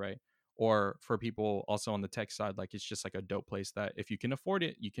idea, right? Or for people also on the tech side, like it's just like a dope place that if you can afford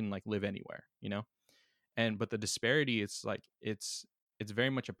it, you can like live anywhere, you know? And but the disparity, it's like it's very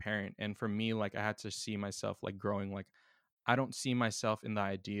much apparent. And for me, like I had to see myself like growing, like I don't see myself in the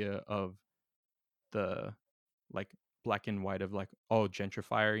idea of the like black and white of like, oh,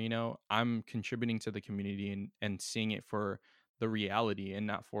 gentrifier, you know, I'm contributing to the community and seeing it for the reality and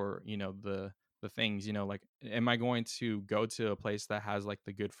not for, you know, the things, you know, like am I going to go to a place that has like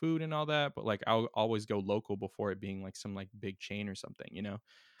the good food and all that, but like I'll always go local before it being like some like big chain or something, you know?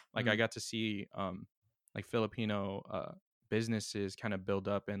 Like I mm. got to see like Filipino businesses kind of build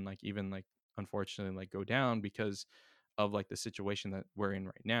up and like even like unfortunately like go down because of like the situation that we're in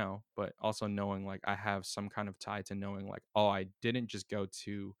right now, but also knowing like I have some kind of tie to knowing like, oh, I didn't just go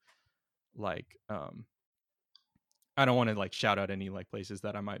to like I don't want to like shout out any like places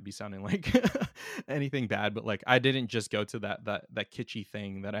that I might be sounding like anything bad, but like I didn't just go to that kitschy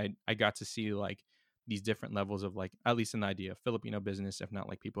thing, that I got to see like these different levels of like, at least an idea of Filipino business, if not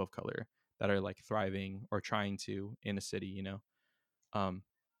like people of color that are like thriving or trying to in a city, you know. Um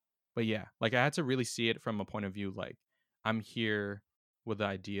but yeah, like I had to really see it from a point of view like I'm here with the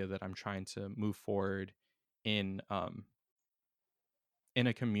idea that I'm trying to move forward in in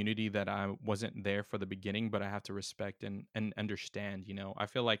a community that I wasn't there for the beginning, but I have to respect and understand, you know. I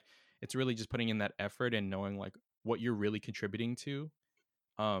feel like it's really just putting in that effort and knowing like what you're really contributing to,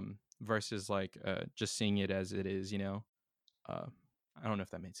 versus like just seeing it as it is, you know. Uh I don't know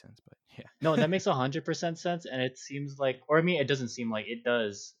if that made sense, but No, yeah. that makes 100% sense, and it seems like, or I mean, it doesn't seem like it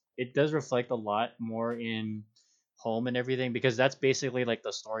does. It does reflect a lot more in home and everything because that's basically like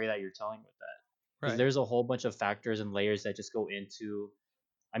the story that you're telling with that. Because Right. there's a whole bunch of factors and layers that just go into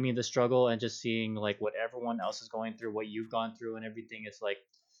I mean, the struggle and just seeing like what everyone else is going through, what you've gone through, and everything. It's like,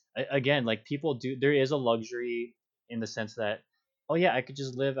 again, like people do. There is a luxury in the sense that, oh yeah, I could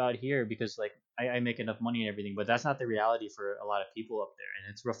just live out here because like I make enough money and everything. But that's not the reality for a lot of people up there,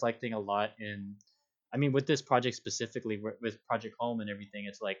 and it's reflecting a lot in. I mean, with this project specifically, with Project Home and everything,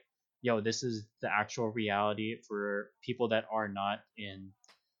 it's like, yo, this is the actual reality for people that are not in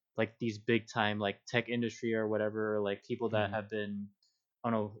like these big time like tech industry or whatever, or like people that Mhm. have been I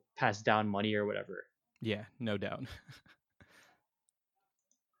don't know passed down money or whatever. Yeah, no doubt.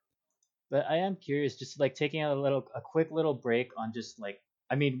 But I am curious, just like taking a quick little break on just like,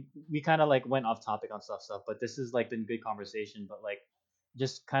 I mean, we kind of like went off topic on stuff, but this has like been good conversation. But like,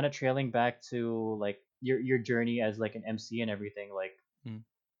 just kind of trailing back to like your journey as like an MC and everything. Like, Mm.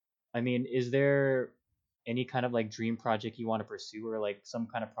 I mean, is there any kind of like dream project you want to pursue, or like some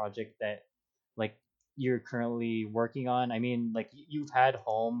kind of project that like you're currently working on? I mean, like you've had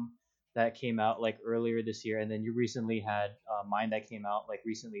Home that came out like earlier this year, and then you recently had Mine that came out like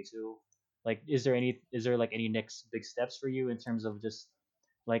recently too. Like, is there like any next big steps for you in terms of just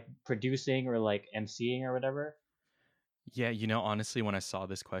like producing or like MCing or whatever? Yeah, honestly, when I saw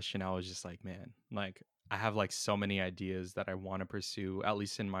this question, I was just like, man, like I have like so many ideas that I want to pursue, at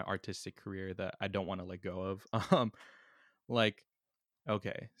least in my artistic career, that I don't want to let go of. Like,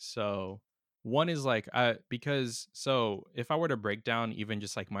 okay, so one is like, because so if I were to break down even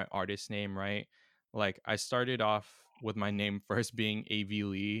just like my artist name, right? Like I started off with my name first being AV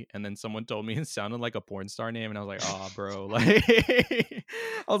Lee, and then someone told me it sounded like a porn star name, and I was like, oh, bro, like I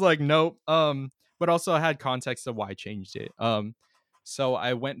was like, nope. But also I had context of why I changed it. So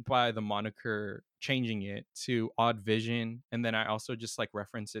I went by the moniker, changing it to Odd Vision, and then I also just like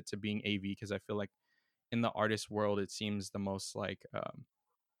reference it to being AV because I feel like in the artist world it seems the most like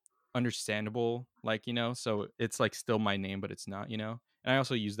understandable, like, so it's like still my name but it's not, and I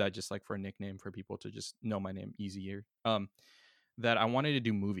also use that just like for a nickname for people to just know my name easier. That I wanted to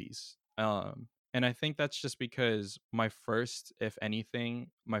do movies, and I think that's just because my first, if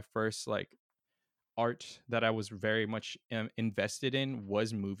anything, my first like art that I was very much invested in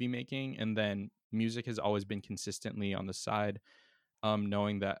was movie making, and then music has always been consistently on the side,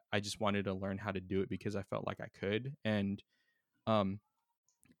 knowing that I just wanted to learn how to do it because I felt like I could. Um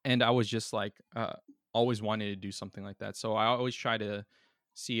and I was just like, always wanted to do something like that. So I always try to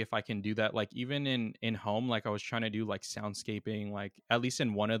see if I can do that. Like even in Home, like I was trying to do like soundscaping, like at least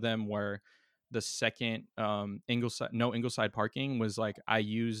in one of them where the second Ingleside parking was like I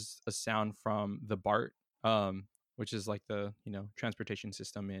used a sound from the BART, which is like the transportation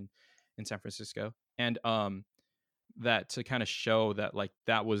system in San Francisco, and that to kind of show that like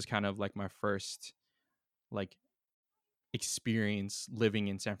that was kind of like my first like experience living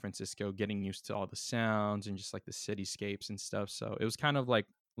in San Francisco, getting used to all the sounds and just like the cityscapes and stuff. So it was kind of like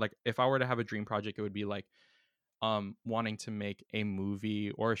if I were to have a dream project, it would be like wanting to make a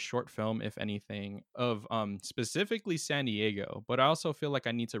movie or a short film, if anything, of specifically San Diego. But I also feel like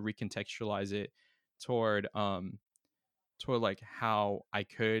I need to recontextualize it toward toward like how I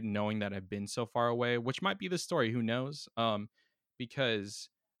could, knowing that I've been so far away, which might be the story, who knows? Because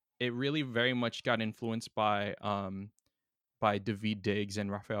it really very much got influenced by David Diggs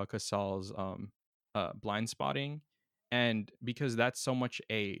and Rafael Casal's Blind Spotting. And because that's so much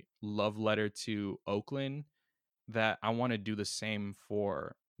a love letter to Oakland, that I want to do the same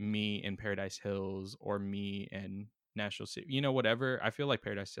for me in Paradise Hills or me in National City, whatever. I feel like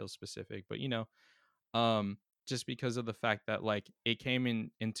Paradise Hills specific, but um, just because of the fact that like it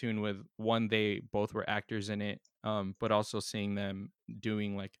came in tune with one, they both were actors in it, but also seeing them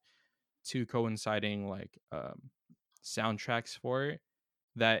doing like two coinciding like soundtracks for it,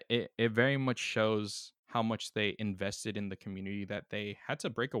 that it very much shows how much they invested in the community that they had to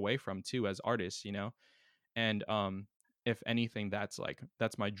break away from too as artists, and if anything, that's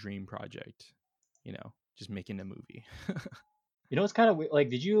my dream project, just making a movie. You know, it's kind of like,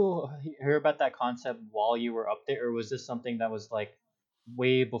 did you hear about that concept while you were up there, or was this something that was like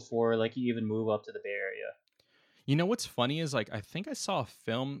way before like you even move up to the Bay Area? What's funny is like I think I saw a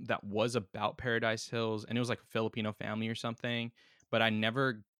film that was about Paradise Hills and it was like a Filipino family or something, but I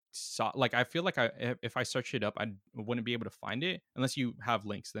never saw, like I feel like if I searched it up I wouldn't be able to find it unless you have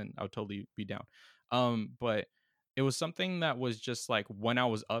links, then I would totally be down. But it was something that was just like when I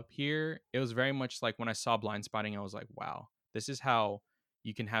was up here, it was very much like when I saw Blind Spotting, I was like, wow, this is how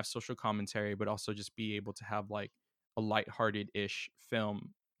you can have social commentary but also just be able to have like a lighthearted ish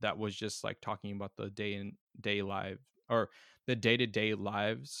film that was just like talking about the day live, or the day-to-day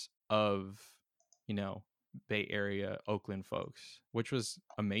lives of you know Bay Area Oakland folks, which was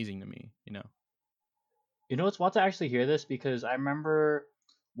amazing to me. You know, it's wild to actually hear this because I remember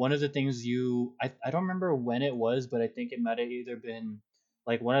one of the things I don't remember when it was, but I think it might have either been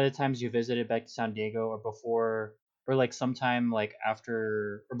like one of the times you visited back to San Diego or before, or like sometime like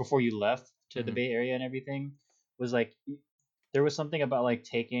after or before you left to the Hmm. Bay Area and everything, was like there was something about like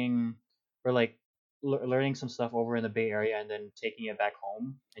taking or like learning some stuff over in the Bay Area and then taking it back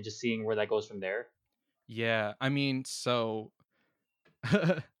home and just seeing where that goes from there. Yeah, I mean, so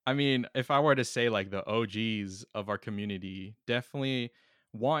I mean, if I were to say like the OGs of our community definitely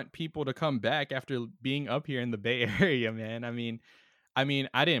want people to come back after being up here in the Bay Area, man. I mean, I mean,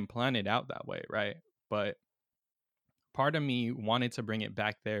 I didn't plan it out that way, right? But part of me wanted to bring it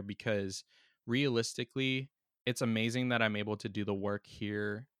back there because realistically, it's amazing that I'm able to do the work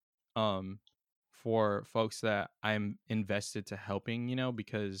here um for folks that I'm invested to helping,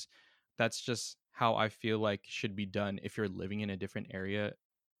 because that's just how I feel like should be done if you're living in a different area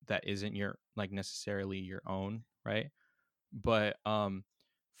that isn't your like necessarily your own, right? But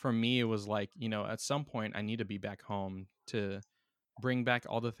for me it was like, at some point I need to be back home to bring back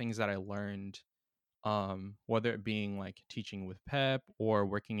all the things that I learned, whether it being like teaching with PEP or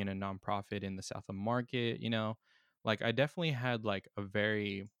working in a nonprofit in the South of Market. Like I definitely had like a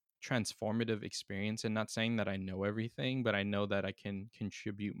very transformative experience, and not saying that I know everything, but I know that I can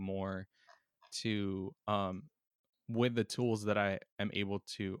contribute more to with the tools that I am able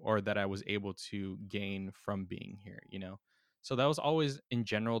to, or that I was able to gain from being here. So that was always in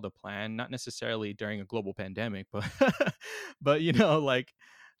general the plan, not necessarily during a global pandemic, but but like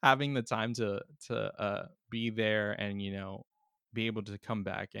having the time to be there and be able to come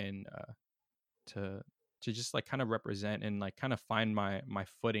back and to to just like kind of represent and like kind of find my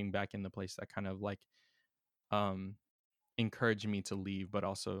footing back in the place that kind of like um encouraged me to leave but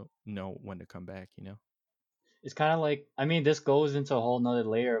also know when to come back. It's kind of like, I mean, this goes into a whole nother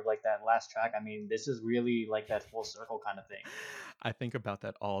layer of like that last track. I mean, this is really like that full circle kind of thing. I think about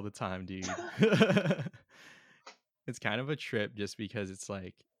that all the time, dude. It's kind of a trip just because it's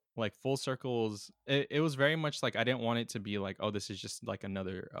like full circles. It was very much like I didn't want it to be like, oh, this is just like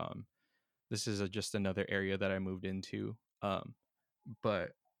another this is just another area that I moved into.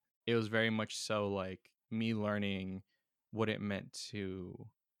 But it was very much so like me learning what it meant to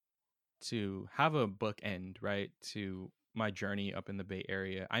have a bookend, right, to my journey up in the Bay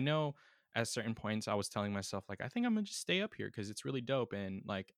Area. I know at certain points I was telling myself like I think I'm gonna just stay up here because it's really dope and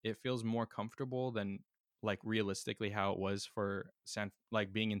like it feels more comfortable than like realistically how it was for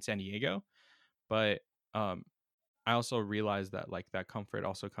like being in San Diego. But um I also realized that like that comfort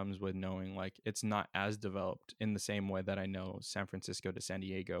also comes with knowing like it's not as developed in the same way that I know San Francisco to San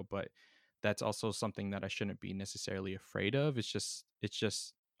Diego, but that's also something that I shouldn't be necessarily afraid of. It's just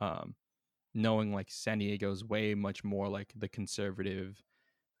knowing like San Diego's way much more like the conservative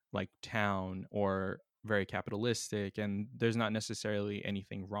like town or very capitalistic, and there's not necessarily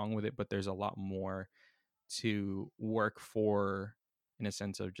anything wrong with it, but there's a lot more to work for in a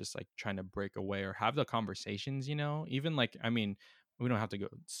sense of just like trying to break away or have the conversations, even like I mean we don't have to go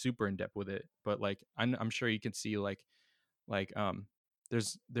super in depth with it, but like I'm sure you can see like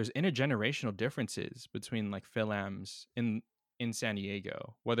there's intergenerational differences between like philams in San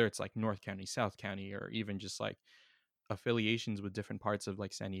Diego, whether it's like North County, South County, or even just like affiliations with different parts of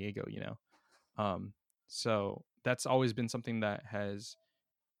like San Diego. Um, so that's always been something that has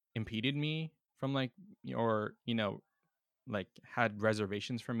impeded me from like or like had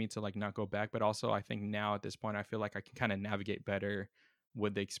reservations for me to like not go back. But also I think now at this point I feel like I can kind of navigate better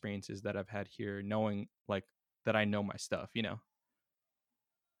with the experiences that I've had here, knowing like that I know my stuff.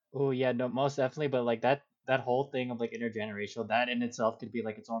 Oh yeah, no, most definitely. But like that whole thing of like intergenerational, that in itself could be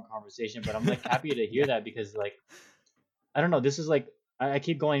like its own conversation. But I'm like happy to hear Yeah. that because like I don't know, this is like I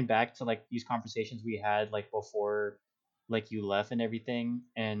keep going back to like these conversations we had like before like you left and everything,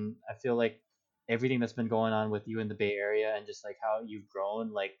 and I feel like everything that's been going on with you in the Bay Area and just like how you've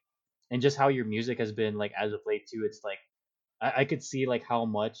grown, like and just how your music has been like as of late too. It's like I could see like how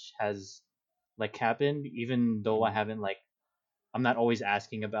much has like happened, even though I Mhm. haven't like I'm not always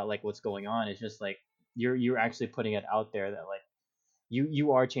asking about like what's going on. It's just like you're actually putting it out there that like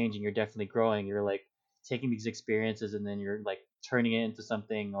you are changing. You're definitely growing. You're like taking these experiences and then you're like turning it into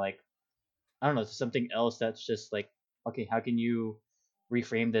something like I don't know, something else that's just like okay, how can you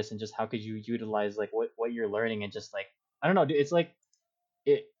reframe this and just how could you utilize like what you're learning and just like I don't know, dude, it's like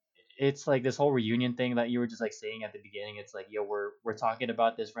it it's like this whole reunion thing that you were just like saying at the beginning. It's like yo, we're talking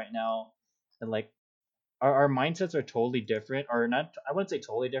about this right now, and like our mindsets are totally different, or not. I wouldn't say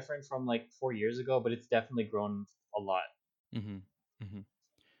totally different from like 4 years ago, but it's definitely grown a lot. Mhm. Mhm.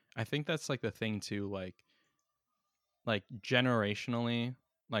 I think that's like the thing too, like generationally,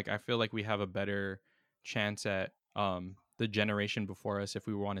 like I feel like we have a better chance at the generation before us, if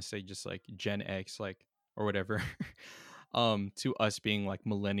we want to say just like Gen X, like or whatever, to us being like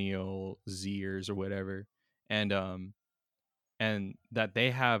millennial Zers or whatever. And that they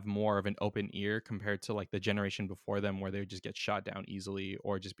have more of an open ear compared to like the generation before them where they would just get shot down easily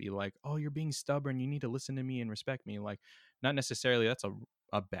or just be like, oh, you're being stubborn, you need to listen to me and respect me. Like not necessarily that's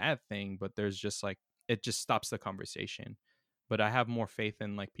a bad thing, but there's just like it just stops the conversation. But I have more faith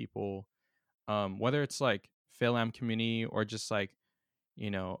in like people, whether it's like philam community or just like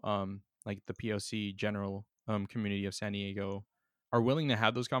like the POC general community of San Diego. are willing to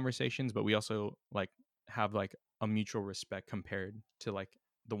have those conversations, but we also like have like a mutual respect compared to like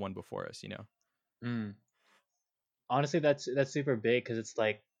the one before us, you know? Mm. Honestly, that's super big because it's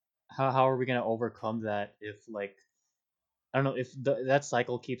like, how are we gonna overcome that if like I don't know if that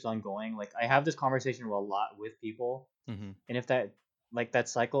cycle keeps on going. Like I have this conversation a lot with people, Hmm. and if that like that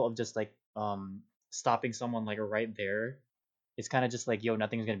cycle of just like stopping someone like right there, it's kind of just like yo,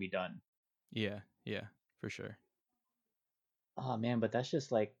 nothing's gonna be done. Yeah, yeah, for sure. Oh man, but that's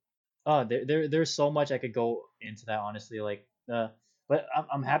just like, oh, there's so much I could go into that honestly. Like, but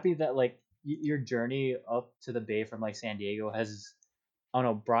I'm happy that like your journey up to the Bay from like San Diego has, I don't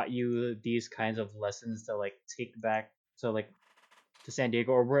know, brought you these kinds of lessons to like take back to like to San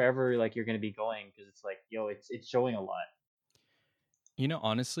Diego or wherever like you're gonna be going because it's like, yo, it's showing a lot. You know,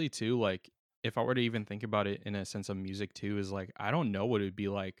 honestly, too, like if I were to even think about it in a sense of music too, is like I don't know what it would be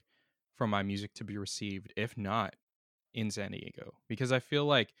like for my music to be received if not in San Diego. Because I feel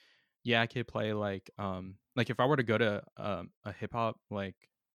yeah, I could play like if I were to go to a hip hop like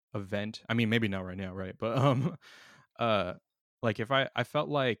event, I mean maybe not right now, right? But uh like if I felt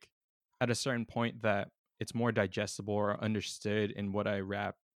like at a certain point that it's more digestible or understood in what I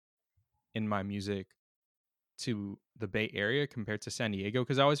rap in my music to the Bay Area compared to San Diego,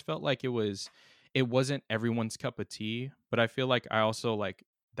 because I always felt like it wasn't everyone's cup of tea, but I feel like I also like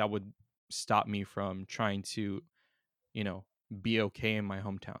that would stop me from trying to, you know, be okay in my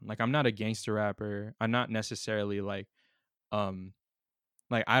hometown. Like I'm not a gangster rapper. I'm not necessarily um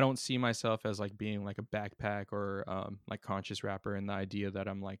like I don't see myself as like being like a backpack or like conscious rapper, and the idea that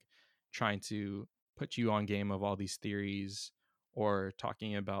I'm like trying to put you on game of all these theories or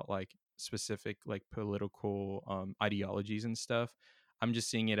talking about like specific like political ideologies and stuff. I'm just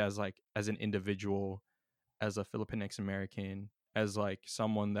seeing it as like as an individual, as a Filipinx American, as like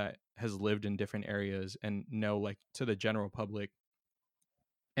someone that has lived in different areas and know like to the general public,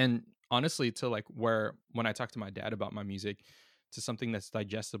 and honestly to like where when I talk to my dad about my music, to something that's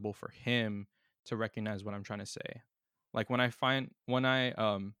digestible for him to recognize what I'm trying to say. Like when I finally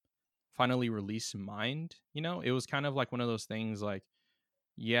released Mind, you know, it was kind of like one of those things like,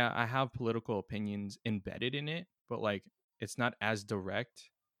 yeah, I have political opinions embedded in it, but like it's not as direct,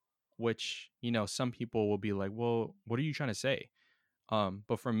 which, you know, some people will be like, well, what are you trying to say?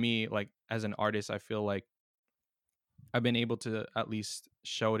 But for me, like as an artist, I feel like I've been able to at least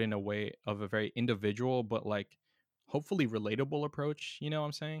show it in a way of a very individual but like hopefully relatable approach, you know what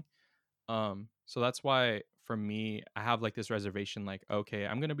I'm saying? So that's why for me I have like this reservation like, okay,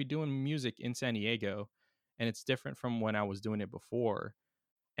 I'm going to be doing music in San Diego and it's different from when I was doing it before,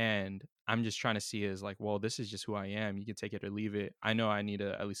 and I'm just trying to see is like, well, this is just who I am. You can take it or leave it. I know I need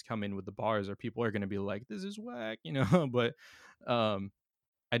to at least come in with the bars or people are going to be like, this is whack, you know, but um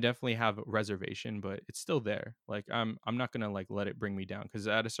I definitely have a reservation, but it's still there. Like I'm not gonna like let it bring me down, because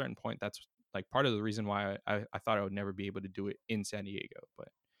at a certain point, that's like part of the reason why I thought I would never be able to do it in San Diego. But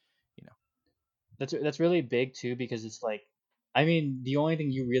you know, That's really big too because it's like, I mean, the only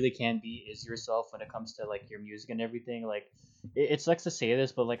thing you really can be is yourself when it comes to like your music and everything. Like, it sucks to say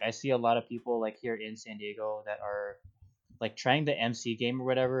this, but like I see a lot of people like here in San Diego that are like trying the MC game or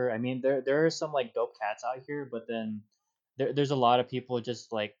whatever. I mean, there are some like dope cats out here, but then there's a lot of people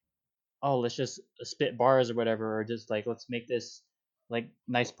just like, oh, let's just spit bars or whatever, or just like let's make this like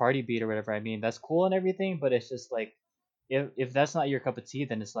nice party beat or whatever. I mean, that's cool and everything, but it's just like if that's not your cup of tea,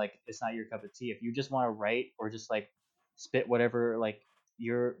 then it's like it's not your cup of tea. If you just want to write or just like spit whatever like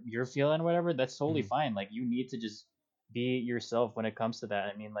you're feeling or whatever, that's totally hmm fine. Like you need to just be yourself when it comes to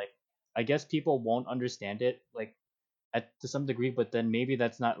that. I mean, like I guess people won't understand it like at to some degree, but then maybe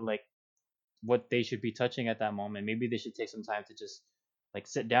that's not like what they should be touching at that moment. Maybe they should take some time to just like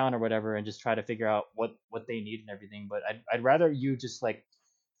sit down or whatever and just try to figure out what they need and everything. But I'd rather you just like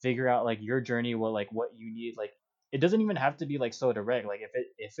figure out like your journey, what you need. Like it doesn't even have to be like so direct. Like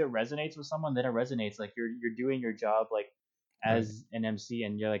if it resonates with someone, then it resonates. Like you're doing your job like right? as an MC,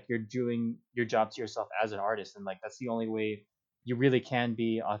 and you're doing your job to yourself as an artist, and like that's the only way you really can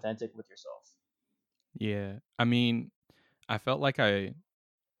be authentic with yourself. Yeah, I mean, I felt like I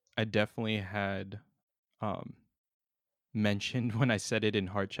definitely had um mentioned when I said it in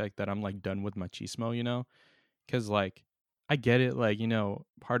Heart Check that I'm like done with machismo, you know, because like I get it, like, you know,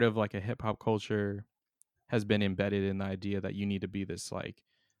 part of like a hip hop culture has been embedded in the idea that you need to be this like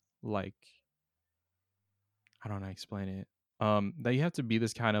I don't know how to explain it. That you have to be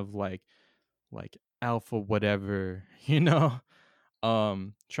this kind of like alpha whatever, you know?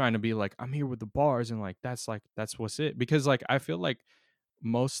 Trying to be like, I'm here with the bars and like that's what's it. Because like I feel like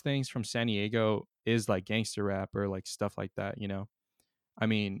most things from San Diego is like gangster rap or like stuff like that, you know? I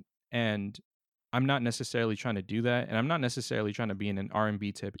mean, and I'm not necessarily trying to do that, and I'm not necessarily trying to be in an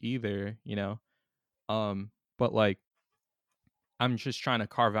R&B tip either, you know. But like I'm just trying to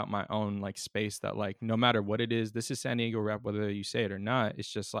carve out my own like space that like no matter what it is, this is San Diego rap, whether you say it or not. It's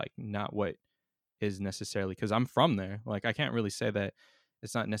just like not what is necessarily because I'm from there. Like I can't really say that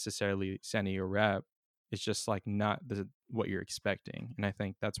it's not necessarily San Diego rap. It's just like not the what you're expecting, and I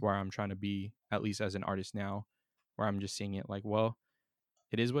think that's where I'm trying to be at least as an artist now, where I'm just seeing it like, well,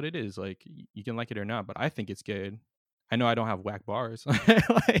 it is what it is. Like you can like it or not, but I think it's good. I know I don't have whack bars,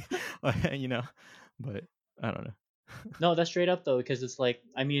 you know, but I don't know. No, that's straight up though, because it's like,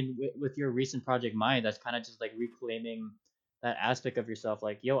 I mean, with your recent project Mind, that's kind of just like reclaiming that aspect of yourself.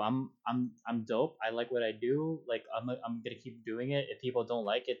 Like, yo, I'm dope. I like what I do. Like, I'm gonna keep doing it. If people don't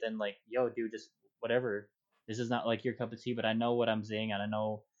like it, then like, yo, dude, just whatever. This is not like your cup of tea, but I know what I'm saying and I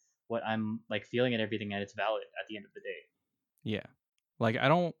know what I'm like feeling and everything, and it's valid at the end of the day. Yeah. Like I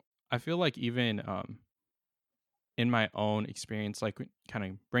don't I feel like even in my own experience like kind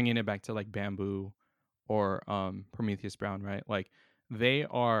of bringing it back to like Bamboo or Prometheus Brown, right? Like they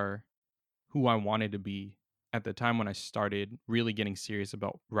are who I wanted to be at the time when I started really getting serious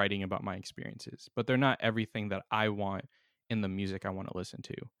about writing about my experiences. But they're not everything that I want in the music I want to listen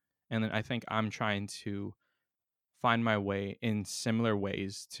to. And then I think I'm trying to find my way in similar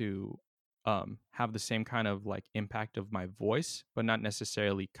ways to have the same kind of like impact of my voice, but not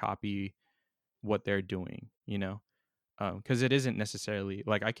necessarily copy what they're doing, you know? Because it isn't necessarily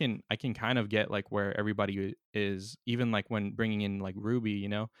like I can kind of get like where everybody is, even like when bringing in like Ruby, you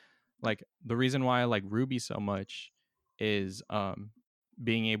know, like the reason why I like Ruby so much is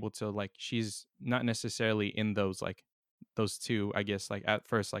being able to like she's not necessarily in those like those two, I guess, like at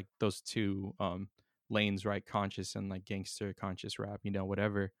first like those two lanes, right? Conscious and like gangster conscious rap, you know,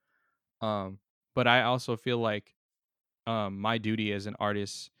 whatever. um but I also feel like my duty as an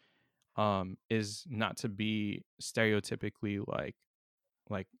artist is not to be stereotypically like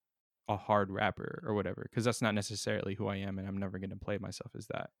a hard rapper or whatever, because that's not necessarily who I am, and I'm never going to play myself as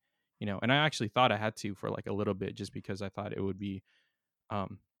that, you know. And I actually thought I had to for like a little bit, just because I thought it would be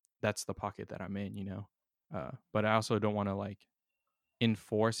um that's the pocket that I'm in, you know. But I also don't want to like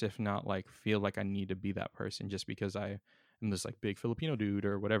enforce, if not like feel like I need to be that person just because I am this like big Filipino dude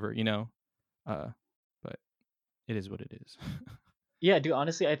or whatever, you know. uh but it is what it is. Yeah, dude.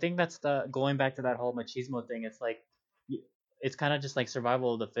 Honestly, I think that's the going back to that whole machismo thing. It's like, y- it's kind of just like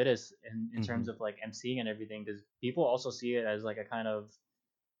survival of the fittest in Hmm. terms of like MCing and everything, because people also see it as like a kind of,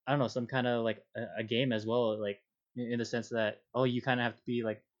 I don't know, some kind of like a game as well, like in the sense that, oh, you kind of have to be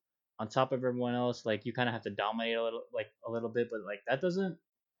like on top of everyone else, like you kind of have to dominate a little bit, but like that doesn't,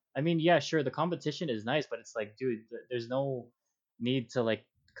 I mean, yeah, sure, the competition is nice, but it's like, dude, there's no need to like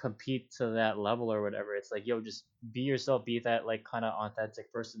compete to that level or whatever. It's like, yo, just be yourself, be that like kind of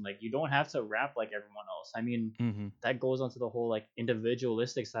authentic person. Like, you don't have to rap like everyone else. I mean, Hmm. that goes onto the whole like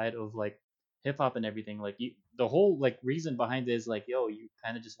individualistic side of like hip hop and everything. Like, the whole like reason behind it is like, yo, you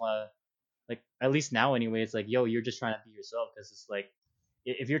kind of just want to, like, at least now anyway, it's like, yo, you're just trying to be yourself, because it's like,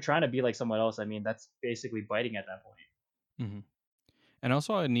 if you're trying to be like someone else, I mean, that's basically biting at that point. Hmm. And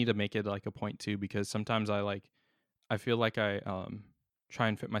also I need to make it like a point too, because sometimes I feel like I try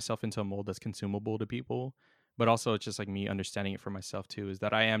and fit myself into a mold that's consumable to people, but also it's just like me understanding it for myself too, is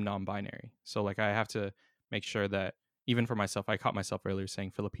that I am non-binary. So like I have to make sure that even for myself, I caught myself earlier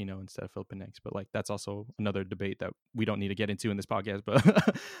saying Filipino instead of Filipinx, but like that's also another debate that we don't need to get into in this podcast.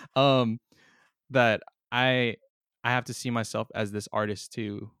 But that I I have to see myself as this artist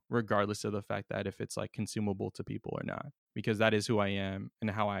too, regardless of the fact that if it's like consumable to people or not, because that is who I am and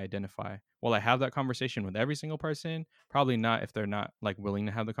how I identify. Will I have that conversation with every single person? Probably not if they're not like willing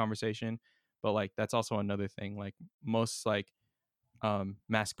to have the conversation. But like that's also another thing. Like most like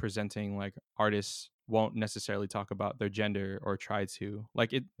mask presenting like artists won't necessarily talk about their gender or try to.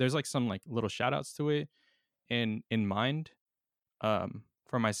 Like it there's like some like little shout outs to it in mind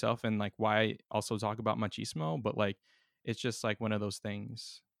for myself, and like why I also talk about machismo, but like it's just like one of those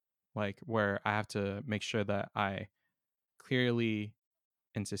things like where I have to make sure that I clearly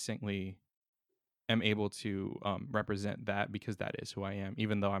and succinctly am able to represent that, because that is who I am,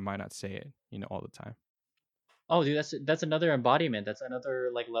 even though I might not say it, you know, all the time. Oh, dude, that's another embodiment. That's another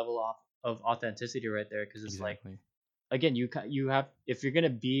like level of authenticity right there. Because it's like, Exactly. again, you have, if you're gonna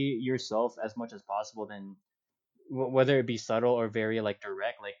be yourself as much as possible, then whether it be subtle or very like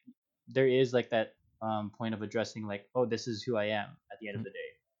direct, like there is like that point of addressing like, oh, this is who I am at the end of Mm, the day.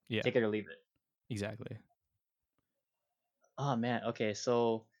 yeah, Take it or leave it. exactly. Oh man, okay.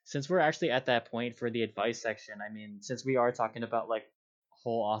 So since we're actually at that point for the advice section, I mean, since we are talking about like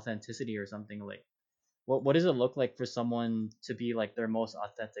whole authenticity or something, like what does it look like for someone to be like their most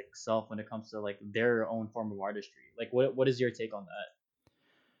authentic self when it comes to like their own form of artistry? Like what is your take on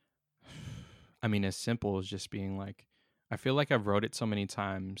that? I mean, as simple as just being like, I feel like I've wrote it so many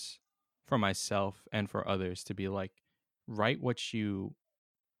times for myself and for others to be like, write what you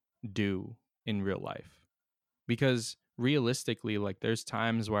do in real life. Because realistically, like, there's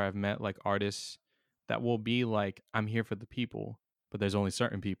times where I've met like artists that will be like, I'm here for the people, but there's only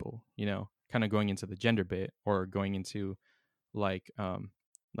certain people, kind of going into the gender bit or going into like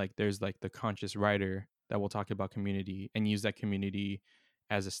there's like the conscious writer that will talk about community and use that community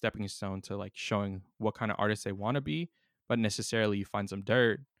as a stepping stone to like showing what kind of artist they want to be, but necessarily you find some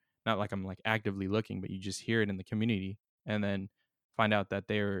dirt, not like I'm like actively looking, but you just hear it in the community and then find out that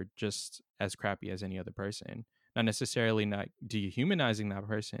they're just as crappy as any other person, not necessarily not dehumanizing that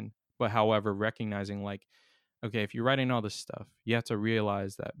person, but however recognizing like, okay, if you're writing all this stuff, you have to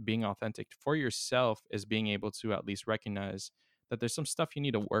realize that being authentic for yourself is being able to at least recognize that there's some stuff you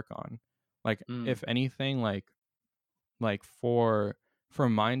need to work on. Like Mm, if anything, like for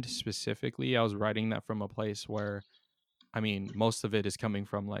mind specifically, I was writing that from a place where I mean, most of it is coming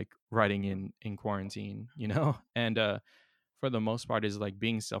from like writing in quarantine, And for the most part is like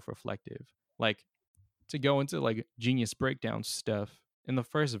being self-reflective. Like to go into like genius breakdown stuff in the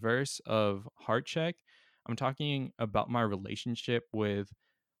first verse of Heart Check, I'm talking about my relationship with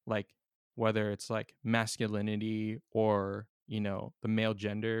like whether it's like masculinity or the male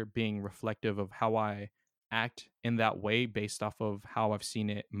gender being reflective of how I act in that way based off of how I've seen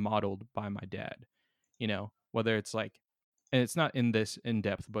it modeled by my dad. Whether it's like, and it's not in this in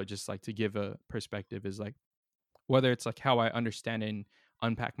depth, but just like to give a perspective is like whether it's like how I understand and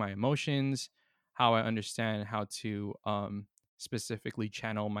unpack my emotions, how I understand how to specifically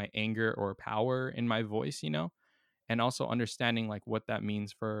channel my anger or power in my voice, and also understanding like what that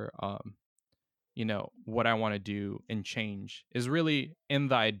means for what I want to do and change is really in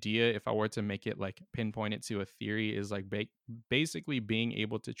the idea. If I were to make it like pinpoint it to a theory, is like basically being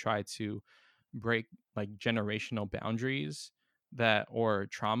able to try to break like generational boundaries that or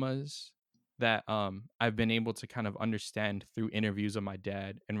traumas that I've been able to kind of understand through interviews of my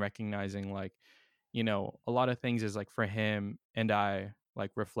dad and recognizing like a lot of things is like for him and I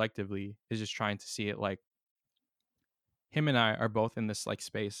like reflectively is just trying to see it like him and I are both in this like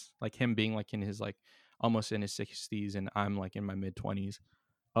space, like him being like in his like almost in his 60s and I'm like in my mid 20s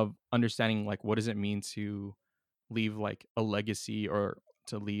of understanding like what does it mean to leave like a legacy or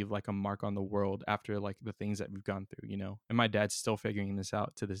to leave like a mark on the world after like the things that we've gone through, And my dad's still figuring this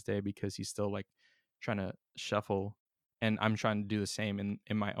out to this day because he's still like trying to shuffle and I'm trying to do the same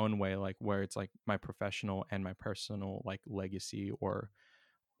in my own way, like where it's like my professional and my personal like legacy or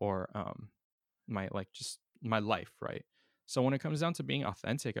my like just my life, right? So when it comes down to being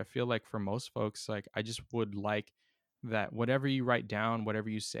authentic, I feel like for most folks, like I just would like that whatever you write down, whatever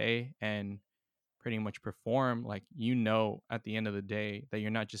you say and pretty much perform, like at the end of the day that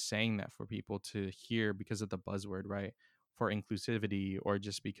you're not just saying that for people to hear because of the buzzword, right? For inclusivity or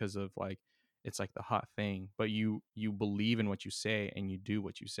just because of like it's like the hot thing, but you believe in what you say and you do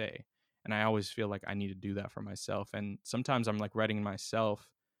what you say. And I always feel like I need to do that for myself. And sometimes I'm like writing myself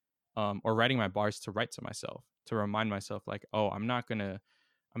or writing my bars to write to myself to remind myself like, oh, I'm not gonna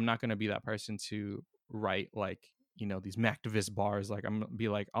be that person to write like these activist bars. Like I'm gonna be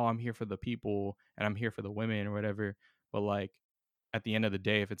like, oh, I'm here for the people and I'm here for the women or whatever. But like at the end of the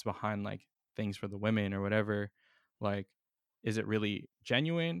day, if it's behind like things for the women or whatever, like is it really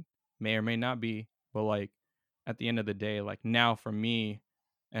genuine? May or may not be. But like at the end of the day, like now for me,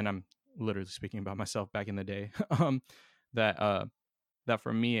 and I'm literally speaking about myself back in the day, that that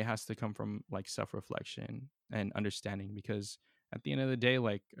for me it has to come from like self-reflection and understanding because at the end of the day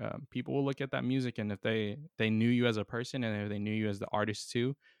like people will look at that music and if they knew you as a person and if they knew you as the artist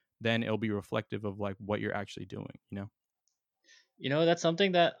too, then it'll be reflective of like what you're actually doing. That's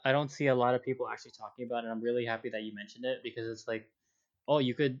something that I don't see a lot of people actually talking about, and I'm really happy that you mentioned it because it's like, oh,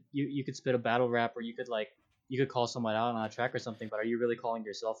 you could spit a battle rap, or you could call someone out on a track or something, but are you really calling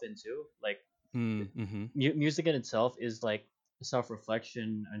yourself in too? Like, Mm-hmm. music in itself is like self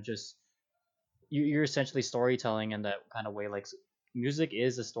reflection and just you're essentially storytelling in that kind of way. Like, music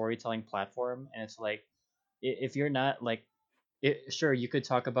is a storytelling platform, and it's like if you're not like sure you could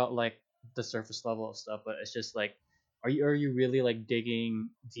talk about like the surface level of stuff, but it's just like are you really like digging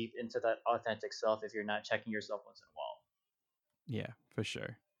deep into that authentic self if you're not checking yourself once in a while? Yeah, for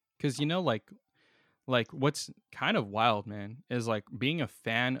sure. Because like what's kind of wild, man, is like being a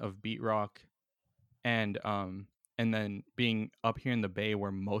fan of beat rock and and then being up here in the Bay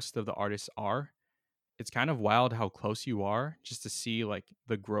where most of the artists are it's kind of wild how close you are just to see like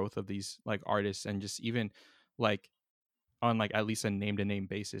the growth of these like artists, and just even like on like at least a name to name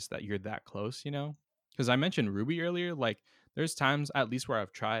basis that you're that close, you know? Because I mentioned Ruby earlier. Like, there's times at least where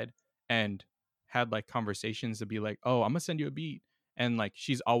I've tried and had like conversations to be like, oh, I'm gonna send you a beat. And like,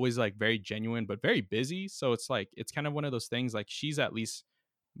 she's always like very genuine, but very busy. So it's like, it's kind of one of those things. Like, she's at least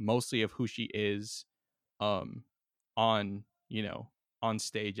mostly of who she is, um, on, you know, on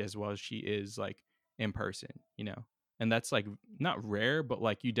stage as well as she is like in person, you know? And that's like not rare, but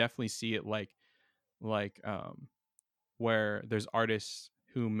like, you definitely see it like where there's artists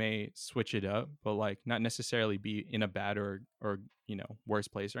who may switch it up, but like not necessarily be in a bad or you know, worse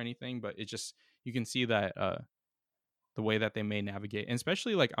place or anything. But it just, you can see that the way that they may navigate, and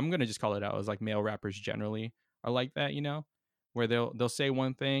especially like, I'm gonna just call it out as like male rappers generally are like that, you know, where they'll say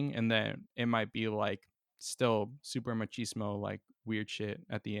one thing and then it might be like still super machismo, like weird shit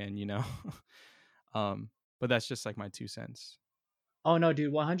at the end, you know. um, but that's just like my 2 cents. Oh no,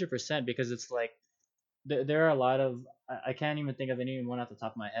 dude, 100%. Because it's like there are a lot of I can't even think of anyone off the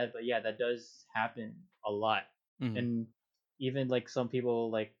top of my head, but yeah, that does happen a lot. Hmm. And even like some people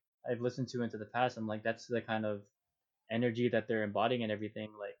like I've listened to into the past, I'm like that's the kind of energy that they're embodying and everything.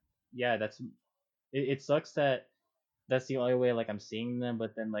 Like yeah, it sucks that that's the only way like I'm seeing them,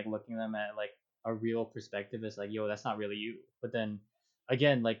 but then like looking at them at like a real perspective is like, yo, that's not really you. But then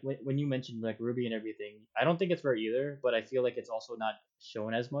again, like when you mentioned like Ruby and everything, I don't think it's rare either, but I feel like it's also not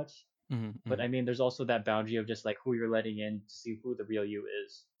shown as much. Hmm. But Hmm. I mean, there's also that boundary of just like who you're letting in to see who the real you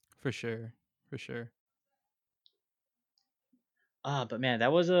is. For sure, for sure. But man,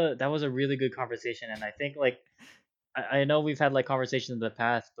 that was a really good conversation, and I think like I know we've had like conversations in the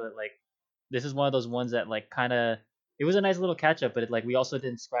past, but like this is one of those ones that like kind of it was a nice little catch up, but like we also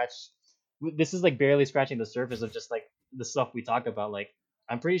didn't scratch. This is like barely scratching the surface of just like the stuff we talk about. Like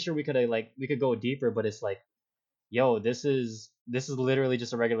I'm pretty sure we could go deeper, but it's like, yo, this is literally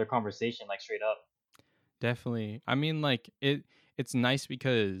just a regular conversation, like straight up. Definitely. I mean, like, it's nice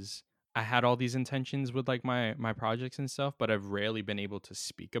because I had all these intentions with like my projects and stuff, but I've rarely been able to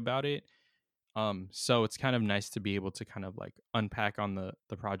speak about it. So it's kind of nice to be able to kind of like unpack on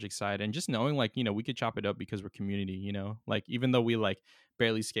the project side, and just knowing like, you know, we could chop it up because we're community, you know? Like, even though we like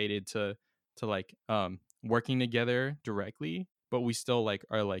barely skated to like working together directly, but we still like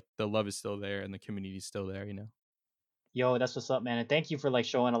are like, the love is still there and the community's still there, you know? Yo, that's what's up, man. And thank you for like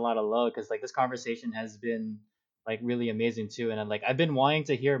showing a lot of love because like this conversation has been like really amazing too. And like I've been wanting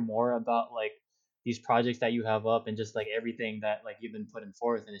to hear more about like these projects that you have up and just like everything that like you've been putting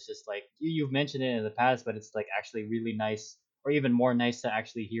forth. And it's just like you've mentioned it in the past, but it's like actually really nice or even more nice to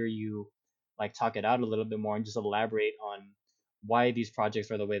actually hear you like talk it out a little bit more and just elaborate on why these projects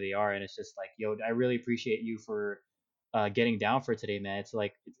are the way they are. And it's just like, yo, I really appreciate you for getting down for today, man. It's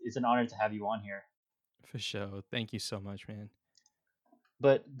like it's an honor to have you on here. For sure. Thank you so much, man.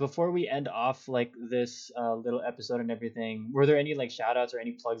 But before we end off like this little episode and everything, were there any like shout outs or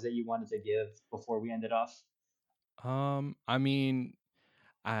any plugs that you wanted to give before we end it off? I mean,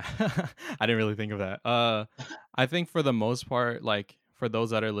 I I didn't really think of that. I think for the most part, like for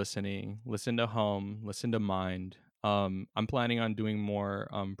those that are listening, listen to Home, listen to Mind. I'm planning on doing more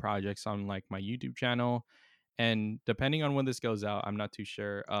projects on like my YouTube channel, and depending on when this goes out, I'm not too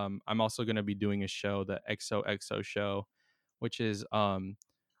sure. I'm also gonna be doing a show, the XOXO show, which is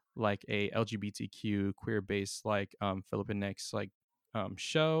like a LGBTQ queer based like Filipinx like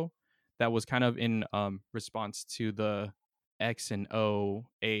show that was kind of in response to the X and O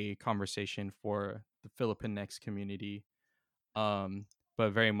a conversation for the Filipinx community. Um,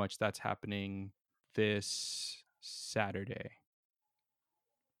 but very much that's happening this Saturday.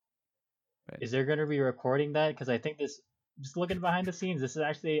 But Is there going to be recording that? Because I think this, just looking behind the scenes, this is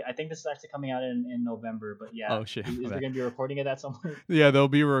actually, I think this is actually coming out in November. But yeah, oh shit, is my there bad. going to be a recording of that somewhere? Yeah, there'll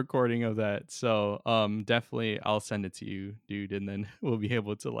be a recording of that. So definitely I'll send it to you, dude, and then we'll be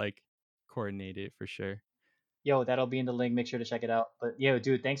able to like coordinate it for sure. Yo, that'll be in the link. Make sure to check it out. But yo,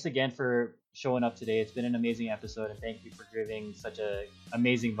 dude, thanks again for showing up today. It's been an amazing episode, and thank you for giving such a an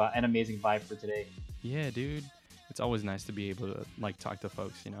amazing vibe for today. Yeah, dude. It's always nice to be able to like talk to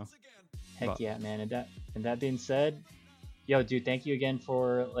folks, you know. Heck But yeah, man. And that being said, yo, dude, thank you again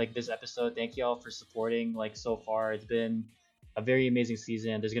for like this episode. Thank you all for supporting like so far. It's been a very amazing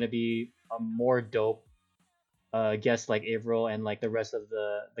season. There's gonna be a more dope guests like Averill and like the rest of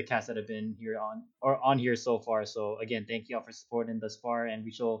the cast that have been here on here so far. So again, thank you all for supporting thus far, and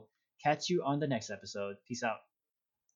we shall catch you on the next episode. Peace out.